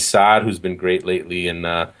Suni Saad, who's been great lately, and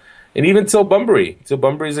even Till Bunbury. Till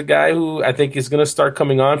Bunbury is a guy who I think is going to start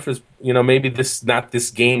coming on for maybe not this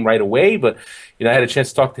game right away, but I had a chance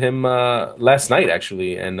to talk to him last night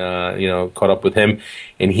actually, and caught up with him,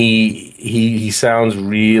 and he sounds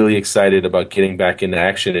really excited about getting back into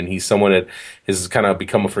action, and he's someone that has kind of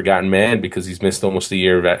become a forgotten man because he's missed almost a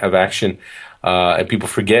year of action, and people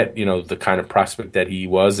forget the kind of prospect that he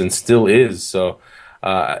was and still is. So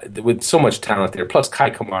with so much talent there, plus Kai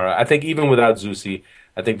Kamara, I think even without Zusi,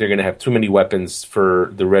 I think they're going to have too many weapons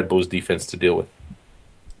for the Red Bulls defense to deal with.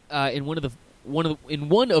 In one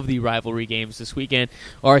of the rivalry games this weekend,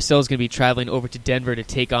 RSL is going to be traveling over to Denver to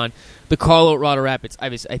take on the Colorado Rapids. I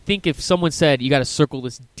think if someone said you got to circle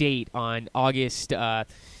this date on August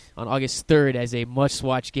 3rd as a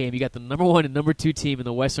must-watch game, you got the number 1 and number 2 team in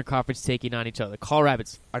the Western Conference taking on each other. The Colorado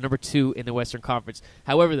Rapids are number 2 in the Western Conference.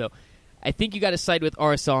 However, though, I think you got to side with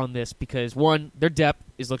RSL on this because, one, their depth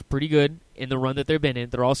has looked pretty good in the run that they've been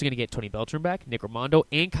in. They're also going to get Tony Beltran back, Nick Raimondo,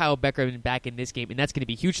 and Kyle Becker back in this game, and that's going to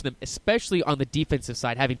be huge for them, especially on the defensive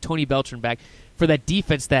side, having Tony Beltran back for that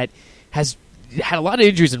defense that has had a lot of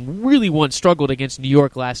injuries and really struggled against New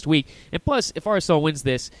York last week. And plus, if RSL wins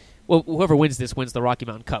this, well, whoever wins this wins the Rocky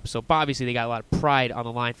Mountain Cup. So obviously they got a lot of pride on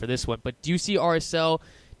the line for this one. But do you see RSL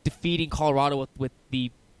defeating Colorado with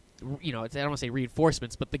the I don't want to say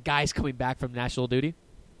reinforcements, but the guys coming back from national duty?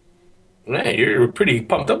 Hey, you're pretty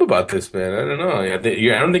pumped up about this, man. I don't know. I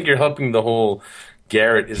don't think you're helping the whole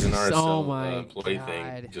Garrett is an RSL employee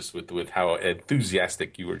thing, just with how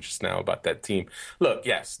enthusiastic you were just now about that team. Look,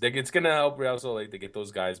 yes, it's going to help Real Salt Lake to get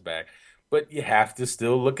those guys back, but you have to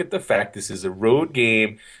still look at the fact this is a road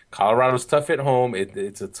game. Colorado's tough at home.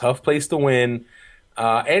 It's a tough place to win.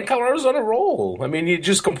 And Colorado's on a roll. I mean, you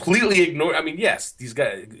just completely ignore. I mean, yes, these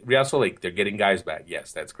guys, Real Salt Lake, they're getting guys back.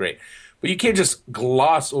 Yes, that's great. But you can't just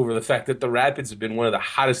gloss over the fact that the Rapids have been one of the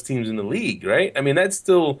hottest teams in the league, right? I mean, that's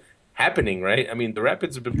still happening, right? I mean, the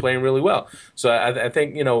Rapids have been playing really well. So I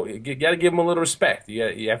think, you got to give them a little respect.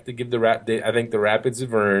 You have to give I think the Rapids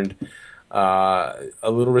have earned a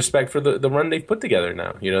little respect for the run they've put together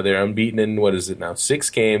now. They're unbeaten in, 6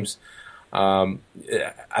 games.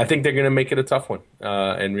 I think they're going to make it a tough one.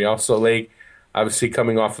 And Real Salt Lake, Obviously,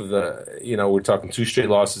 coming off of we're talking two straight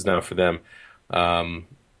losses now for them. Um,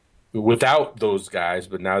 Without those guys,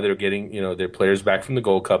 but now they're getting, their players back from the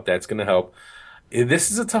Gold Cup. That's going to help.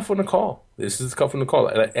 This is a tough one to call. This is a tough one to call.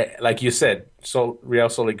 Like you said, Real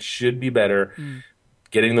Salt Lake should be better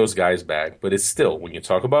getting those guys back. But it's still, when you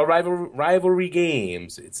talk about rivalry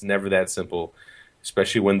games, it's never that simple,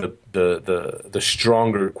 especially when the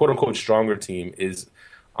stronger, quote unquote, stronger team is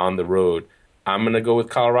on the road. I'm going to go with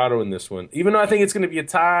Colorado in this one, even though I think it's going to be a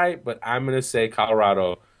tie. But I'm going to say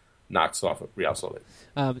Colorado knocks off Real Salt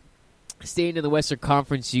Lake. Staying in the Western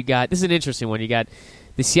Conference, this is an interesting one. You got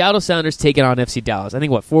the Seattle Sounders taking on FC Dallas. I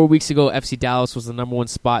think, 4 weeks ago, FC Dallas was the number one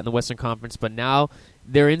spot in the Western Conference, but now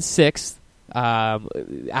they're in sixth, out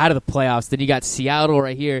of the playoffs. Then you got Seattle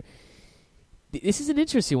right here. This is an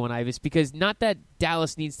interesting one, Ivis, because not that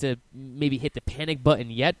Dallas needs to maybe hit the panic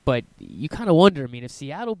button yet, but you kind of wonder, if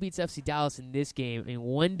Seattle beats FC Dallas in this game,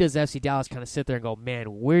 when does FC Dallas kind of sit there and go,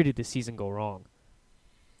 man, where did the season go wrong?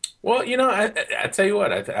 Well, I tell you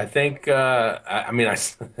what, I think, I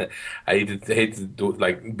hate to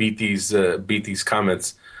beat these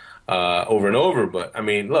comments over and over, but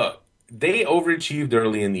look, they overachieved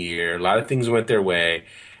early in the year. A lot of things went their way,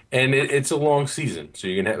 and it's a long season, so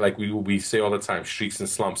you're gonna have, like we say all the time, streaks and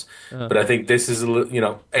slumps. But I think this is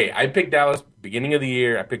hey, I picked Dallas beginning of the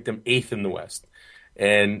year. I picked them eighth in the West.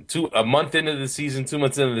 And 2 months into the season,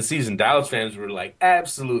 Dallas fans were like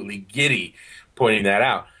absolutely giddy pointing that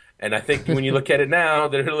out. And I think when you look at it now,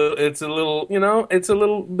 it's a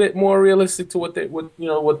little bit more realistic to what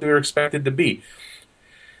they're expected to be.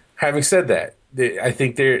 Having said that, I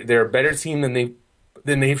think they're a better team than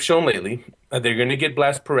they've shown lately. They're going to get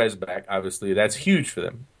Blas Perez back. Obviously, that's huge for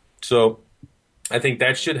them. So I think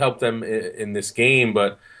that should help them in this game.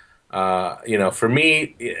 But for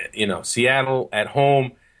me, Seattle at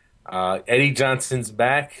home, Eddie Johnson's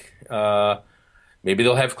back. Maybe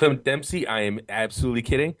they'll have Clint Dempsey. I am absolutely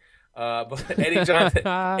kidding. But Eddie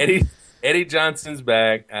Johnson's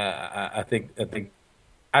back. I think they're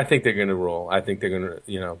going to roll. I think they're going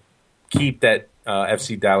to keep that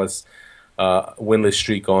FC Dallas winless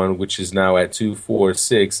streak on, which is now at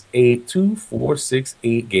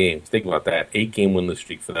 2-4-6-8 games. Think about that, 8-game winless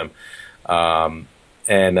streak for them.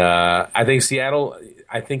 And I think Seattle.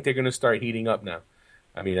 I think they're going to start heating up now.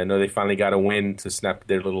 I know they finally got a win to snap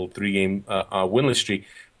their little 3-game winless streak.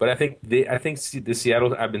 But I think the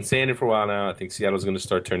Seattle. I've been saying it for a while now. I think Seattle's going to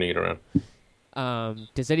start turning it around.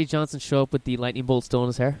 Does Eddie Johnson show up with the lightning bolt still in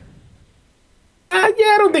his hair? Yeah,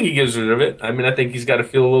 I don't think he gives rid of it. I think he's got to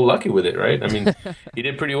feel a little lucky with it, right? He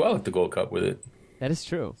did pretty well at the Gold Cup with it. That is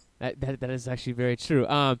true. That is actually very true.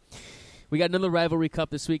 We got another rivalry cup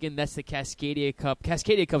this weekend. That's the Cascadia Cup.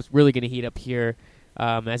 Cascadia Cup's really going to heat up here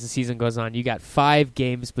as the season goes on. You got 5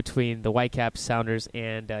 games between the Whitecaps, Sounders,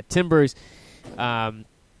 and Timbers.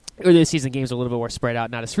 Earlier season games are a little bit more spread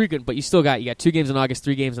out, not as frequent, but you got 2 games in August,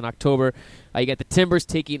 3 games in October. You got the Timbers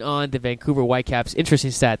taking on the Vancouver Whitecaps.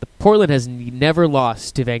 Interesting stat: Portland has never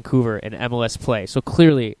lost to Vancouver in MLS play, so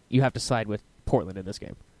clearly you have to side with Portland in this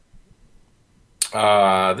game.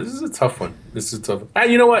 This is a tough one.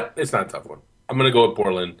 You know what? It's not a tough one. I'm going to go with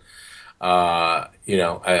Portland. I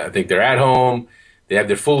think they're at home. They have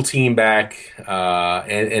their full team back,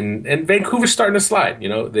 and Vancouver's starting to slide.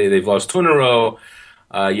 They've lost 2 in a row.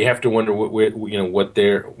 You have to wonder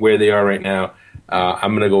where they are right now.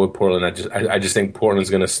 I'm going to go with Portland. I just think Portland's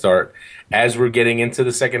going to start as we're getting into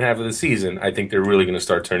the second half of the season. I think they're really going to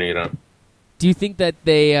start turning it on. Do you think that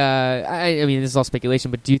they? This is all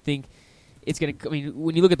speculation, but do you think it's going to?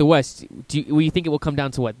 When you look at the West, do you think it will come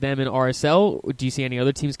down to what, them and RSL? Or do you see any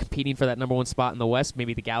other teams competing for that number 1 spot in the West?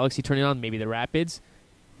 Maybe the Galaxy turning on, maybe the Rapids.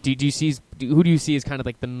 Who do you see as kind of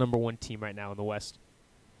like the number 1 team right now in the West?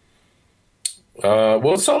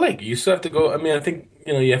 Well, Salt Lake. You still have to go. I think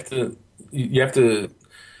you have to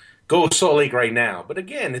go Salt Lake right now. But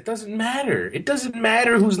again, it doesn't matter. It doesn't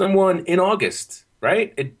matter who's number 1 in August,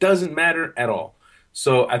 right? It doesn't matter at all.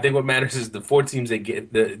 So I think what matters is the 4 teams that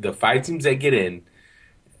get the 5 teams that get in.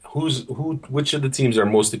 Which of the teams are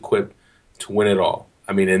most equipped to win it all?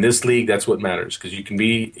 In this league, that's what matters, because you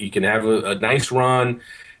can have a nice run,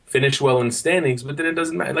 finish well in the standings, but then it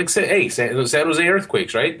doesn't matter. Like San Jose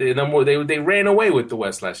Earthquakes, right? They ran away with the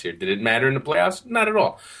West last year. Did it matter in the playoffs? Not at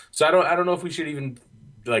all. So I don't know if we should even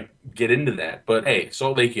get into that. But hey,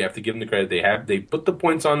 Salt Lake, you have to give them the credit. They put the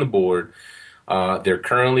points on the board. They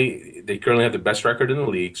currently have the best record in the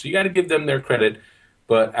league, so you got to give them their credit.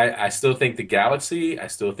 But I still think the Galaxy, I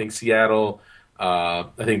still think Seattle, I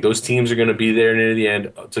think those teams are going to be there near the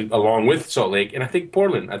end, along with Salt Lake, and I think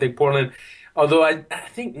Portland. Although I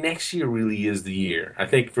think next year really is the year. I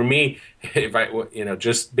think for me, if I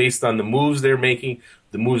just based on the moves they're making,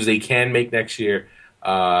 the moves they can make next year,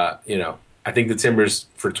 I think the Timbers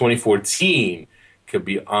for 2014 could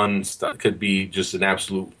be just an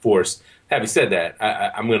absolute force. Having said that,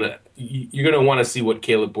 you're gonna want to see what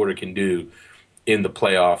Caleb Porter can do in the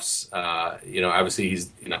playoffs. Obviously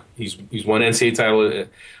he's won NCAA title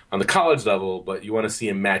on the college level, but you want to see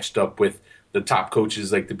him matched up with the top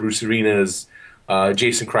coaches like the Bruce Arenas,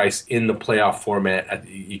 Jason Christ in the playoff format.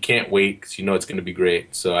 You can't wait because you know it's going to be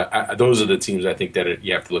great. So those are the teams I think that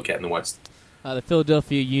you have to look at in the West. The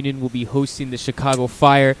Philadelphia Union will be hosting the Chicago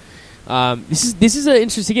Fire. This is an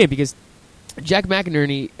interesting game because Jack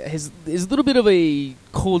McInerney is a little bit of a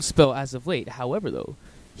cold spell as of late. However, though,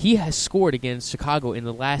 he has scored against Chicago in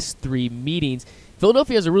the last 3 meetings.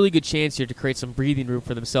 Philadelphia has a really good chance here to create some breathing room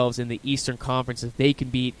for themselves in the Eastern Conference if they can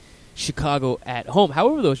beat Chicago at home.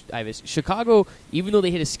 However, though, Ivis, Chicago, even though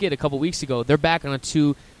they hit a skid a couple weeks ago, they're back on a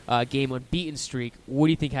 2-game unbeaten streak. What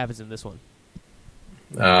do you think happens in this one?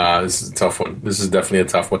 This is a tough one. This is definitely a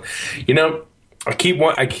tough one. I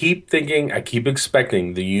keep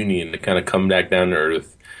expecting the Union to kind of come back down to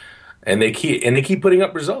earth, and they keep putting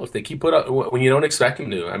up results. They keep put up when you don't expect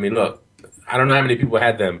them to. I mean, look, I don't know how many people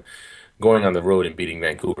had them going on the road and beating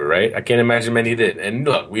Vancouver, right? I can't imagine many did. And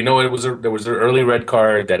look, we know there was an early red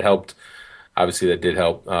card that helped. Obviously, that did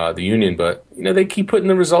help the Union, but they keep putting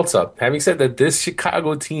the results up. Having said that, this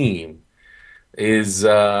Chicago team is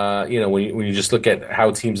when you just look at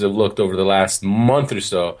how teams have looked over the last month or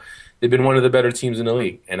so, they've been one of the better teams in the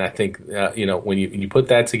league. And I think when you put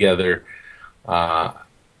that together,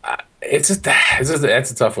 that's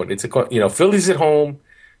a tough one. Philly's at home.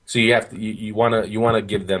 So you want to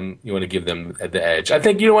give them the edge. I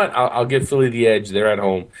think I'll give Philly the edge. They're at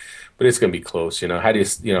home, but it's going to be close. How do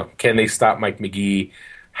can they stop Mike McGee?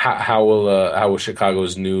 How will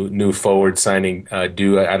Chicago's new forward signing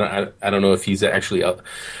do? I don't know if he's actually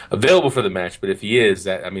available for the match, but if he is,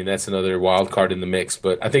 that's another wild card in the mix.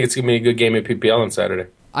 But I think it's going to be a good game at PPL on Saturday.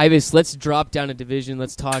 Ivis, let's drop down a division.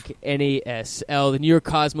 Let's talk NASL. The New York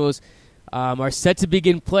Cosmos are set to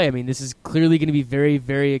begin play. I mean, this is clearly going to be very,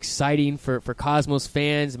 very exciting for Cosmos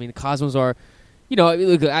fans. I mean, the Cosmos are,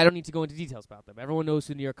 look, I don't need to go into details about them. Everyone knows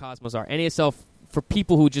who the New York Cosmos are. NASL, for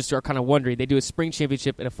people who just are kind of wondering, they do a spring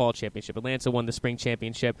championship and a fall championship. Atlanta won the spring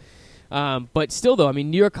championship. But still, though, I mean,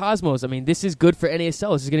 New York Cosmos, I mean, this is good for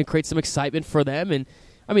NASL. This is going to create some excitement for them. And,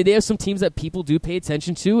 I mean, they have some teams that people do pay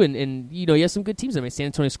attention to. And you have some good teams. I mean, San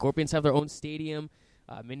Antonio Scorpions have their own stadium.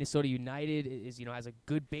 Minnesota United has a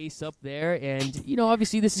good base up there, and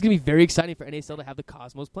obviously this is going to be very exciting for NASL to have the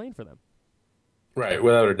Cosmos playing for them. Right,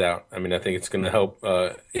 without a doubt. I mean, I think it's going to help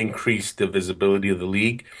increase the visibility of the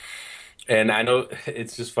league, and I know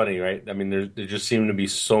it's just funny, right? I mean, there just seem to be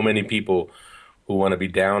so many people who want to be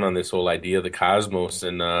down on this whole idea of the Cosmos,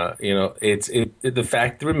 and the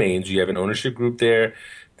fact remains you have an ownership group there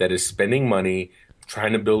that is spending money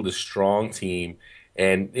trying to build a strong team.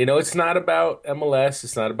 And, it's not about MLS.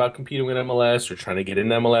 It's not about competing with MLS or trying to get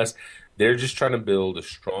into MLS. They're just trying to build a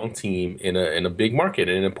strong team in a big market,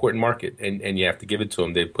 in an important market. And you have to give it to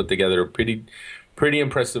them. They've put together a pretty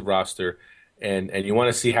impressive roster. And you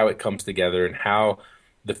want to see how it comes together and how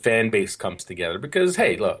the fan base comes together. Because,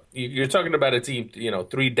 hey, look, you're talking about a team,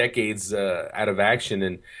 3 decades out of action.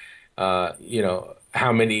 And,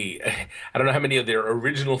 how many, I don't know how many of their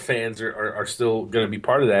original fans are still going to be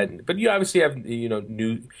part of that. But you obviously have,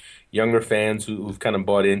 new, younger fans who've kind of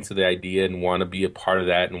bought into the idea and want to be a part of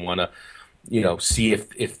that and want to, see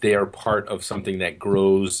if they're part of something that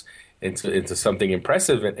grows into something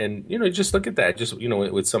impressive. And just look at that. Just,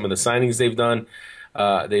 with some of the signings they've done,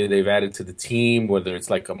 they've added to the team, whether it's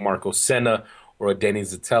like a Marco Senna or a Denny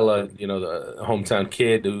Zatella, the hometown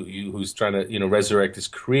kid who's trying to, resurrect his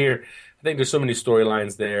career. I think there's so many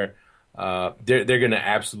storylines there. They're going to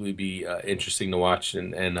absolutely be interesting to watch.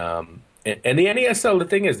 And the NASL, the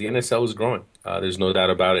thing is, the NSL is growing. There's no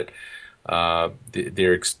doubt about it.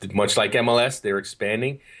 They're much like MLS. They're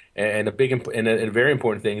expanding, and a very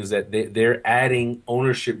important thing is that they're adding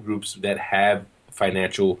ownership groups that have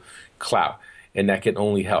financial clout, and that can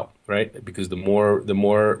only help, right? Because the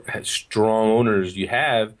more strong owners you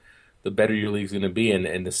have, the better your league's going to be,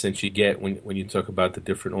 and the sense you get when you talk about the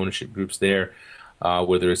different ownership groups there,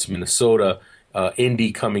 whether it's Minnesota,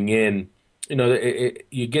 Indy coming in,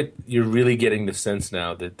 you're really getting the sense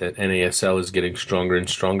now that NASL is getting stronger and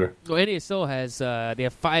stronger. So NASL has they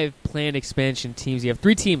have 5 planned expansion teams. You have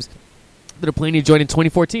 3 teams that are planning to join in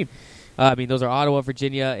 2014. I mean, those are Ottawa,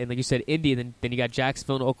 Virginia, and like you said, Indy. And then you got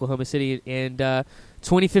Jacksonville and Oklahoma City in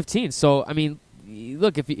 2015. So I mean,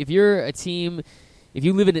 look, if you're a team if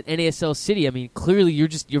you live in an NASL city, I mean, clearly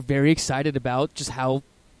you're very excited about just how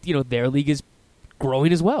their league is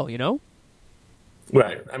growing as well.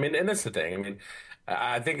 Right. I mean, and that's the thing. I mean,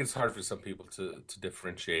 I think it's hard for some people to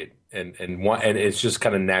differentiate, and it's just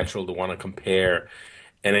kind of natural to want to compare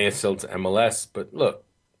NASL to MLS. But look,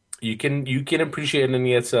 you can appreciate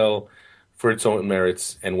NASL for its own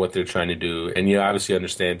merits and what they're trying to do, and you obviously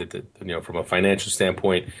understand that from a financial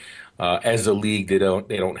standpoint, as a league, they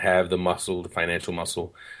don't have the financial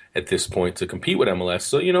muscle at this point to compete with MLS.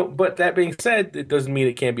 So but that being said, it doesn't mean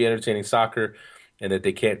it can't be entertaining soccer, and that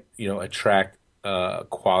they can't attract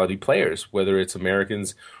quality players, whether it's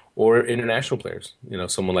Americans or international players.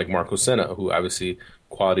 Someone like Marco Senna, who obviously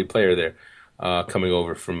quality player there, coming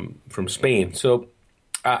over from Spain. So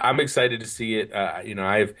I'm excited to see it.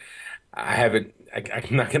 I'm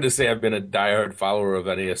not going to say I've been a diehard follower of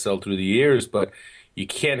NASL through the years, but you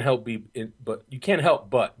can't help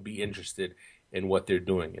but be interested in what they're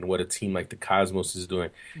doing and what a team like the Cosmos is doing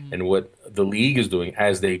and what the league is doing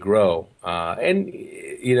as they grow.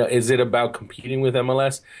 Is it about competing with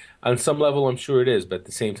MLS? On some level, I'm sure it is. But at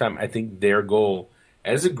the same time, I think their goal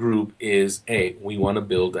as a group is, hey, we want to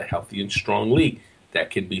build a healthy and strong league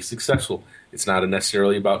that can be successful. It's not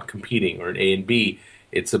necessarily about competing or an A and B.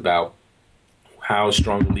 It's about how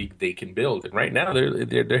strong a league they can build. And right now,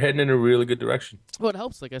 they're heading in a really good direction. Well, it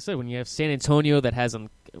helps, like I said, when you have San Antonio that has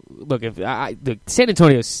look, the San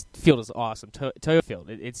Antonio's field is awesome. Toyota Field,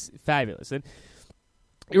 it's fabulous, and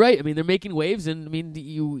you're right. I mean, they're making waves, and I mean,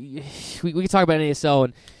 we can talk about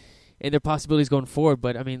NASL and their possibilities going forward.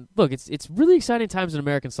 But I mean, look, it's really exciting times in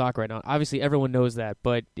American soccer right now. Obviously, everyone knows that,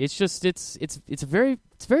 but it's just it's very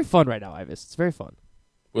fun right now, Ivis. It's very fun,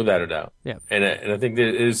 without a doubt. Yeah, and I think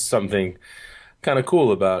there is something kind of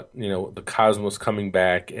cool about the Cosmos coming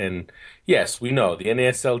back. And yes, we know the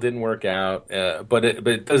NASL didn't work out, but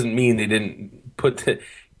it doesn't mean they didn't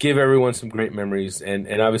give everyone some great memories. And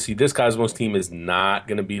obviously this Cosmos team is not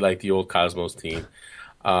going to be like the old Cosmos team,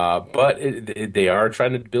 but they are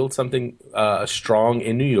trying to build something strong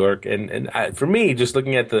in New York. And for me, just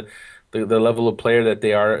looking at the level of player that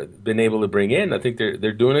they are been able to bring in, I think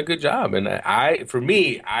they're doing a good job. And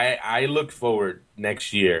I look forward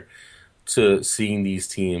next year to seeing these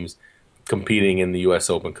teams competing in the U.S.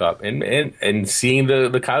 Open Cup and seeing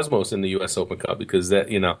the Cosmos in the U.S. Open Cup, because there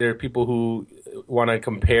are people who want to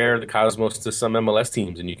compare the Cosmos to some MLS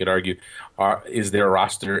teams, and you could argue, is their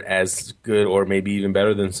roster as good or maybe even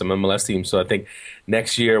better than some MLS teams? So I think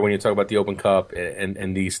next year when you talk about the Open Cup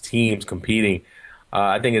and these teams competing,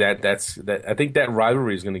 I think that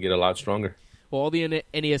rivalry is going to get a lot stronger. Well, all the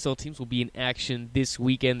NASL teams will be in action this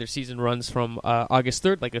weekend. Their season runs from August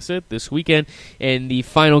 3rd, like I said, this weekend. And the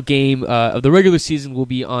final game of the regular season will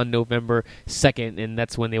be on November 2nd, and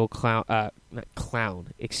that's when they will they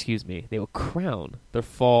will crown their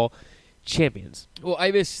fall champions. Well,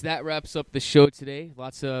 Ibis, that wraps up the show today.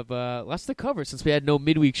 Lots to cover since we had no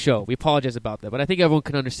midweek show. We apologize about that, but I think everyone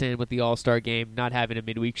can understand with the All-Star game not having a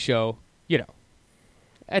midweek show.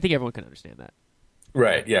 I think everyone can understand that.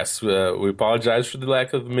 Right. Yes. We apologize for the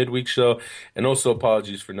lack of the midweek show, and also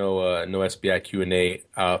apologies for no SBI Q&A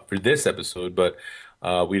for this episode. But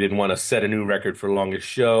we didn't want to set a new record for longest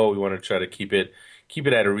show. We want to try to keep it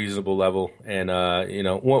at a reasonable level. And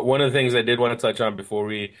one of the things I did want to touch on before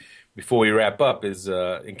we wrap up is,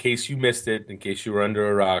 in case you missed it, in case you were under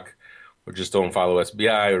a rock, or just don't follow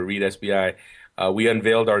SBI or read SBI, we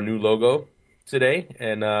unveiled our new logo today,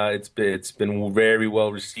 and it's been very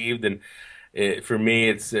well received. And for me,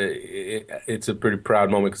 it's a pretty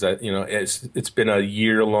proud moment, because it's been a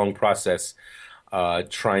year-long process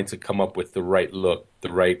trying to come up with the right look,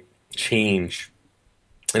 the right change,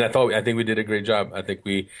 and I think we did a great job. I think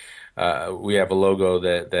we have a logo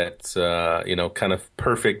that's kind of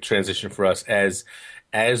perfect transition for us as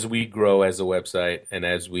we grow as a website and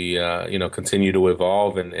as we continue to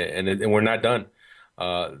evolve, and we're not done.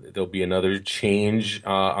 There'll be another change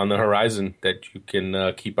on the horizon that you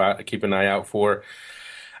can keep an eye out for.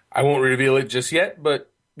 I won't reveal it just yet, but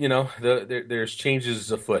there's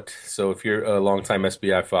changes afoot. So if you're a longtime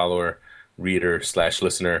SBI follower, reader /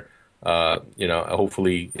 listener,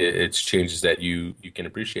 hopefully it's changes that you can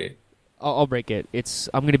appreciate. I'll break it.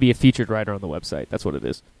 I'm going to be a featured writer on the website. That's what it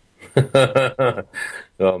is.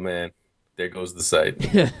 Oh man. There goes the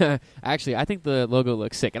site. Actually, I think the logo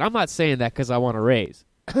looks sick, and I'm not saying that because I want to raise.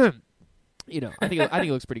 I think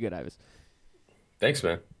it looks pretty good, Ivis. Thanks,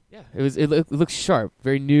 man. Yeah, it looks sharp,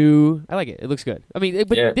 very new. I like it. It looks good. I mean,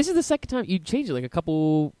 This is the second time you changed it. I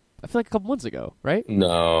feel like a couple months ago, right?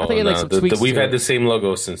 No, I think some tweaks. We've had the same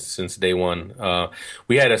logo since day one.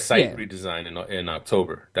 We had a site redesign in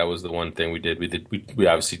October. That was the one thing we did. We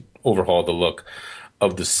obviously overhauled the look.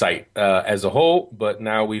 of the site as a whole, but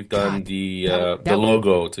now we've done God, the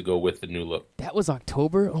logo to go with the new look. That was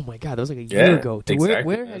October. Oh my God, that was like a Yeah, year ago. exactly,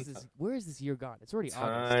 Where man. has this year gone? It's already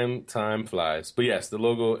August. Time flies. But yes, the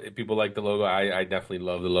logo. People like the logo. I definitely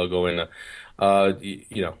love the logo, and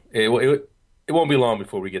it won't be long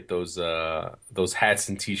before we get those hats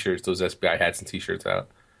and T-shirts, those SBI hats and T-shirts out.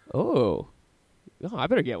 Oh, I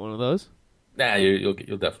better get one of those. Nah, you'll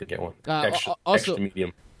definitely get one. Extra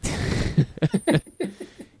medium.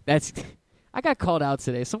 I got called out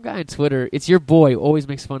today. Some guy on Twitter, it's your boy, always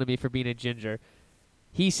makes fun of me for being a ginger.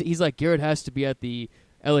 He's like, Garrett has to be at the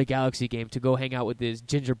LA Galaxy game to go hang out with his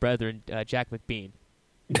ginger brethren, Jack McBean.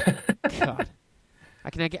 God, I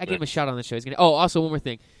give him a shout on the show. Also one more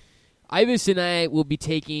thing, Ivis and I will be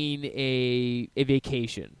taking a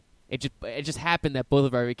vacation. It just happened that both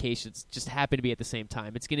of our vacations just happened to be at the same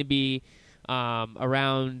time. It's going to be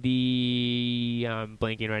around the I'm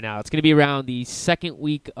blanking right now. It's going to be around the second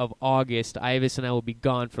week of August. Ivis and I will be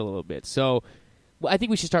gone for a little bit. So I think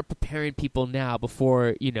we should start preparing people now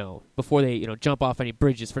before they jump off any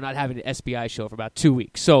bridges for not having an SBI show for about 2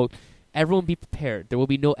 weeks. So everyone be prepared. There will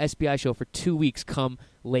be no SBI show for 2 weeks come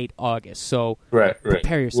late August. So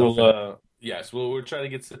prepare yourself. Yes, we're trying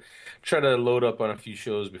to try to load up on a few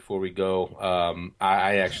shows before we go.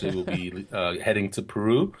 I actually will be heading to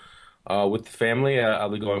Peru with the family. I'll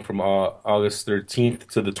be going from August 13th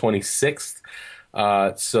to the 26th.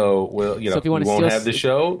 So we won't have the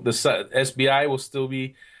show. The SBI will still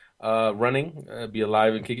be running, be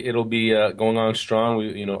alive and kick. It'll be going on strong.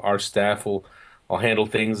 Our staff will handle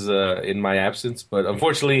things in my absence, but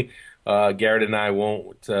unfortunately, Garrett and I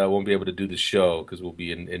won't be able to do the show because we'll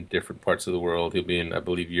be in different parts of the world. He'll be in, I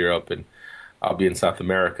believe, Europe, and I'll be in South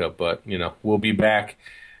America. But we'll be back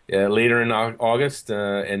later in August,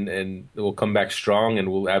 and we'll come back strong,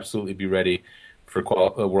 and we'll absolutely be ready for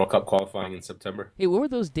World Cup qualifying in September. Hey, what were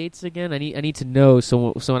those dates again? I need to know.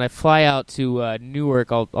 So when I fly out to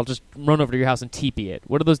Newark, I'll just run over to your house and teepee it.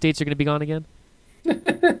 What are those dates you're going to be gone again?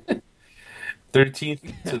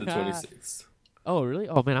 13th to the 26th. Oh, really?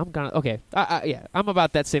 Oh, man, I'm gonna... Okay. Yeah, I'm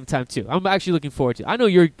about that same time, too. I'm actually looking forward to it. I know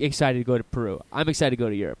you're excited to go to Peru. I'm excited to go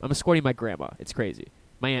to Europe. I'm escorting my grandma. It's crazy.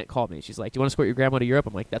 My aunt called me. She's like, do you want to escort your grandma to Europe?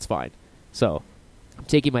 I'm like, that's fine. So, I'm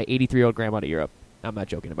taking my 83-year-old grandma to Europe. I'm not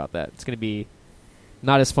joking about that. It's going to be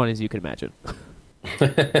not as fun as you can imagine.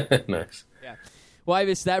 Nice. Yeah. Well,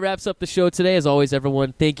 Ivis, that wraps up the show today. As always,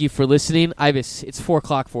 everyone, thank you for listening. Ivis, it's 4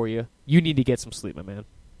 o'clock for you. You need to get some sleep, my man.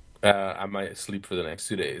 I might sleep for the next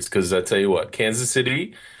 2 days because I tell you what, Kansas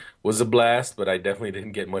City was a blast, but I definitely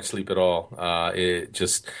didn't get much sleep at all. It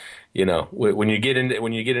just, when you get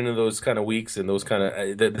into those kind of weeks and those kind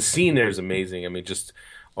of the scene there is amazing. I mean, just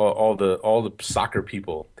all the soccer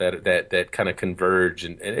people that kind of converge,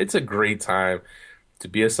 and it's a great time to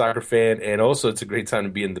be a soccer fan, and also it's a great time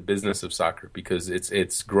to be in the business of soccer because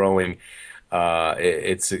it's growing.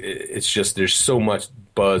 It's just there's so much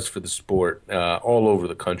buzz for the sport all over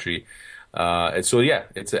the country, and so yeah,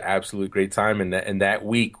 it's an absolute great time, and that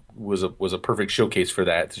week was a perfect showcase for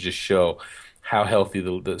that to just show how healthy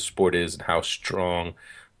the sport is and how strong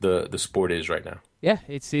the sport is right now. Yeah,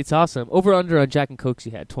 it's awesome. Over under on Jack and Cokes,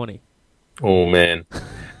 you had 20. Oh man,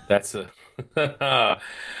 that's a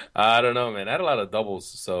I don't know, man. I had a lot of doubles,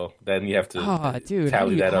 so then you have to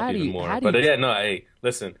tally that up even more. But yeah, no, hey,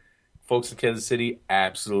 listen. Folks in Kansas City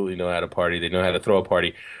absolutely know how to party. They know how to throw a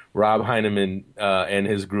party. Rob Heineman and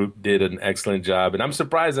his group did an excellent job. And I'm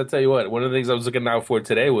surprised, I tell you what, one of the things I was looking out for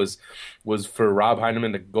today was for Rob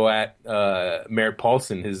Heineman to go at Merritt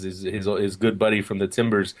Paulson, his good buddy from the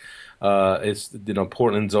Timbers. It's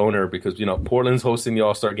Portland's owner because Portland's hosting the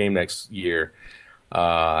All-Star game next year.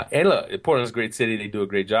 And look, Portland's a great city. They do a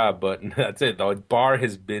great job. But that's it. The bar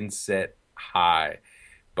has been set high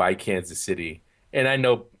by Kansas City. And I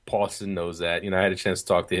know Paulson knows that. I had a chance to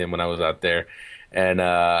talk to him when I was out there. And,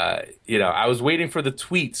 I was waiting for the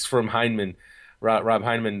tweets from Rob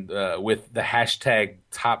Heineman, with the hashtag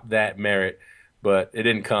top that Merritt, but it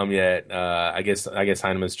didn't come yet. I guess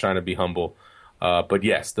Heineman's trying to be humble. But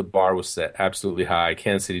yes, the bar was set absolutely high.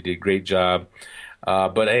 Kansas City did a great job.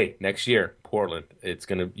 But hey, next year, Portland,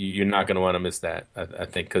 you're not going to want to miss that, I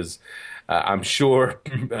think, because I'm sure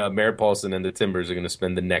Merritt Paulson and the Timbers are going to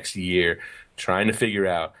spend the next year trying to figure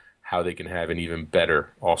out how they can have an even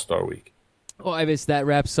better All-Star week. Well, Ivis, that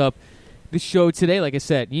wraps up the show today. Like I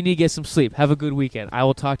said, you need to get some sleep. Have a good weekend. I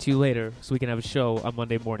will talk to you later so we can have a show on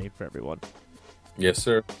Monday morning for everyone. Yes,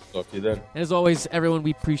 sir. Talk to you then. And as always, everyone,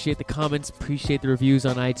 we appreciate the comments, appreciate the reviews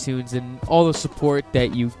on iTunes, and all the support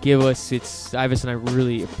that you give us. Ivis and I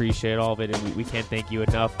really appreciate all of it, and we can't thank you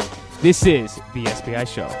enough. This is the SBI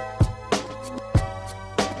Show.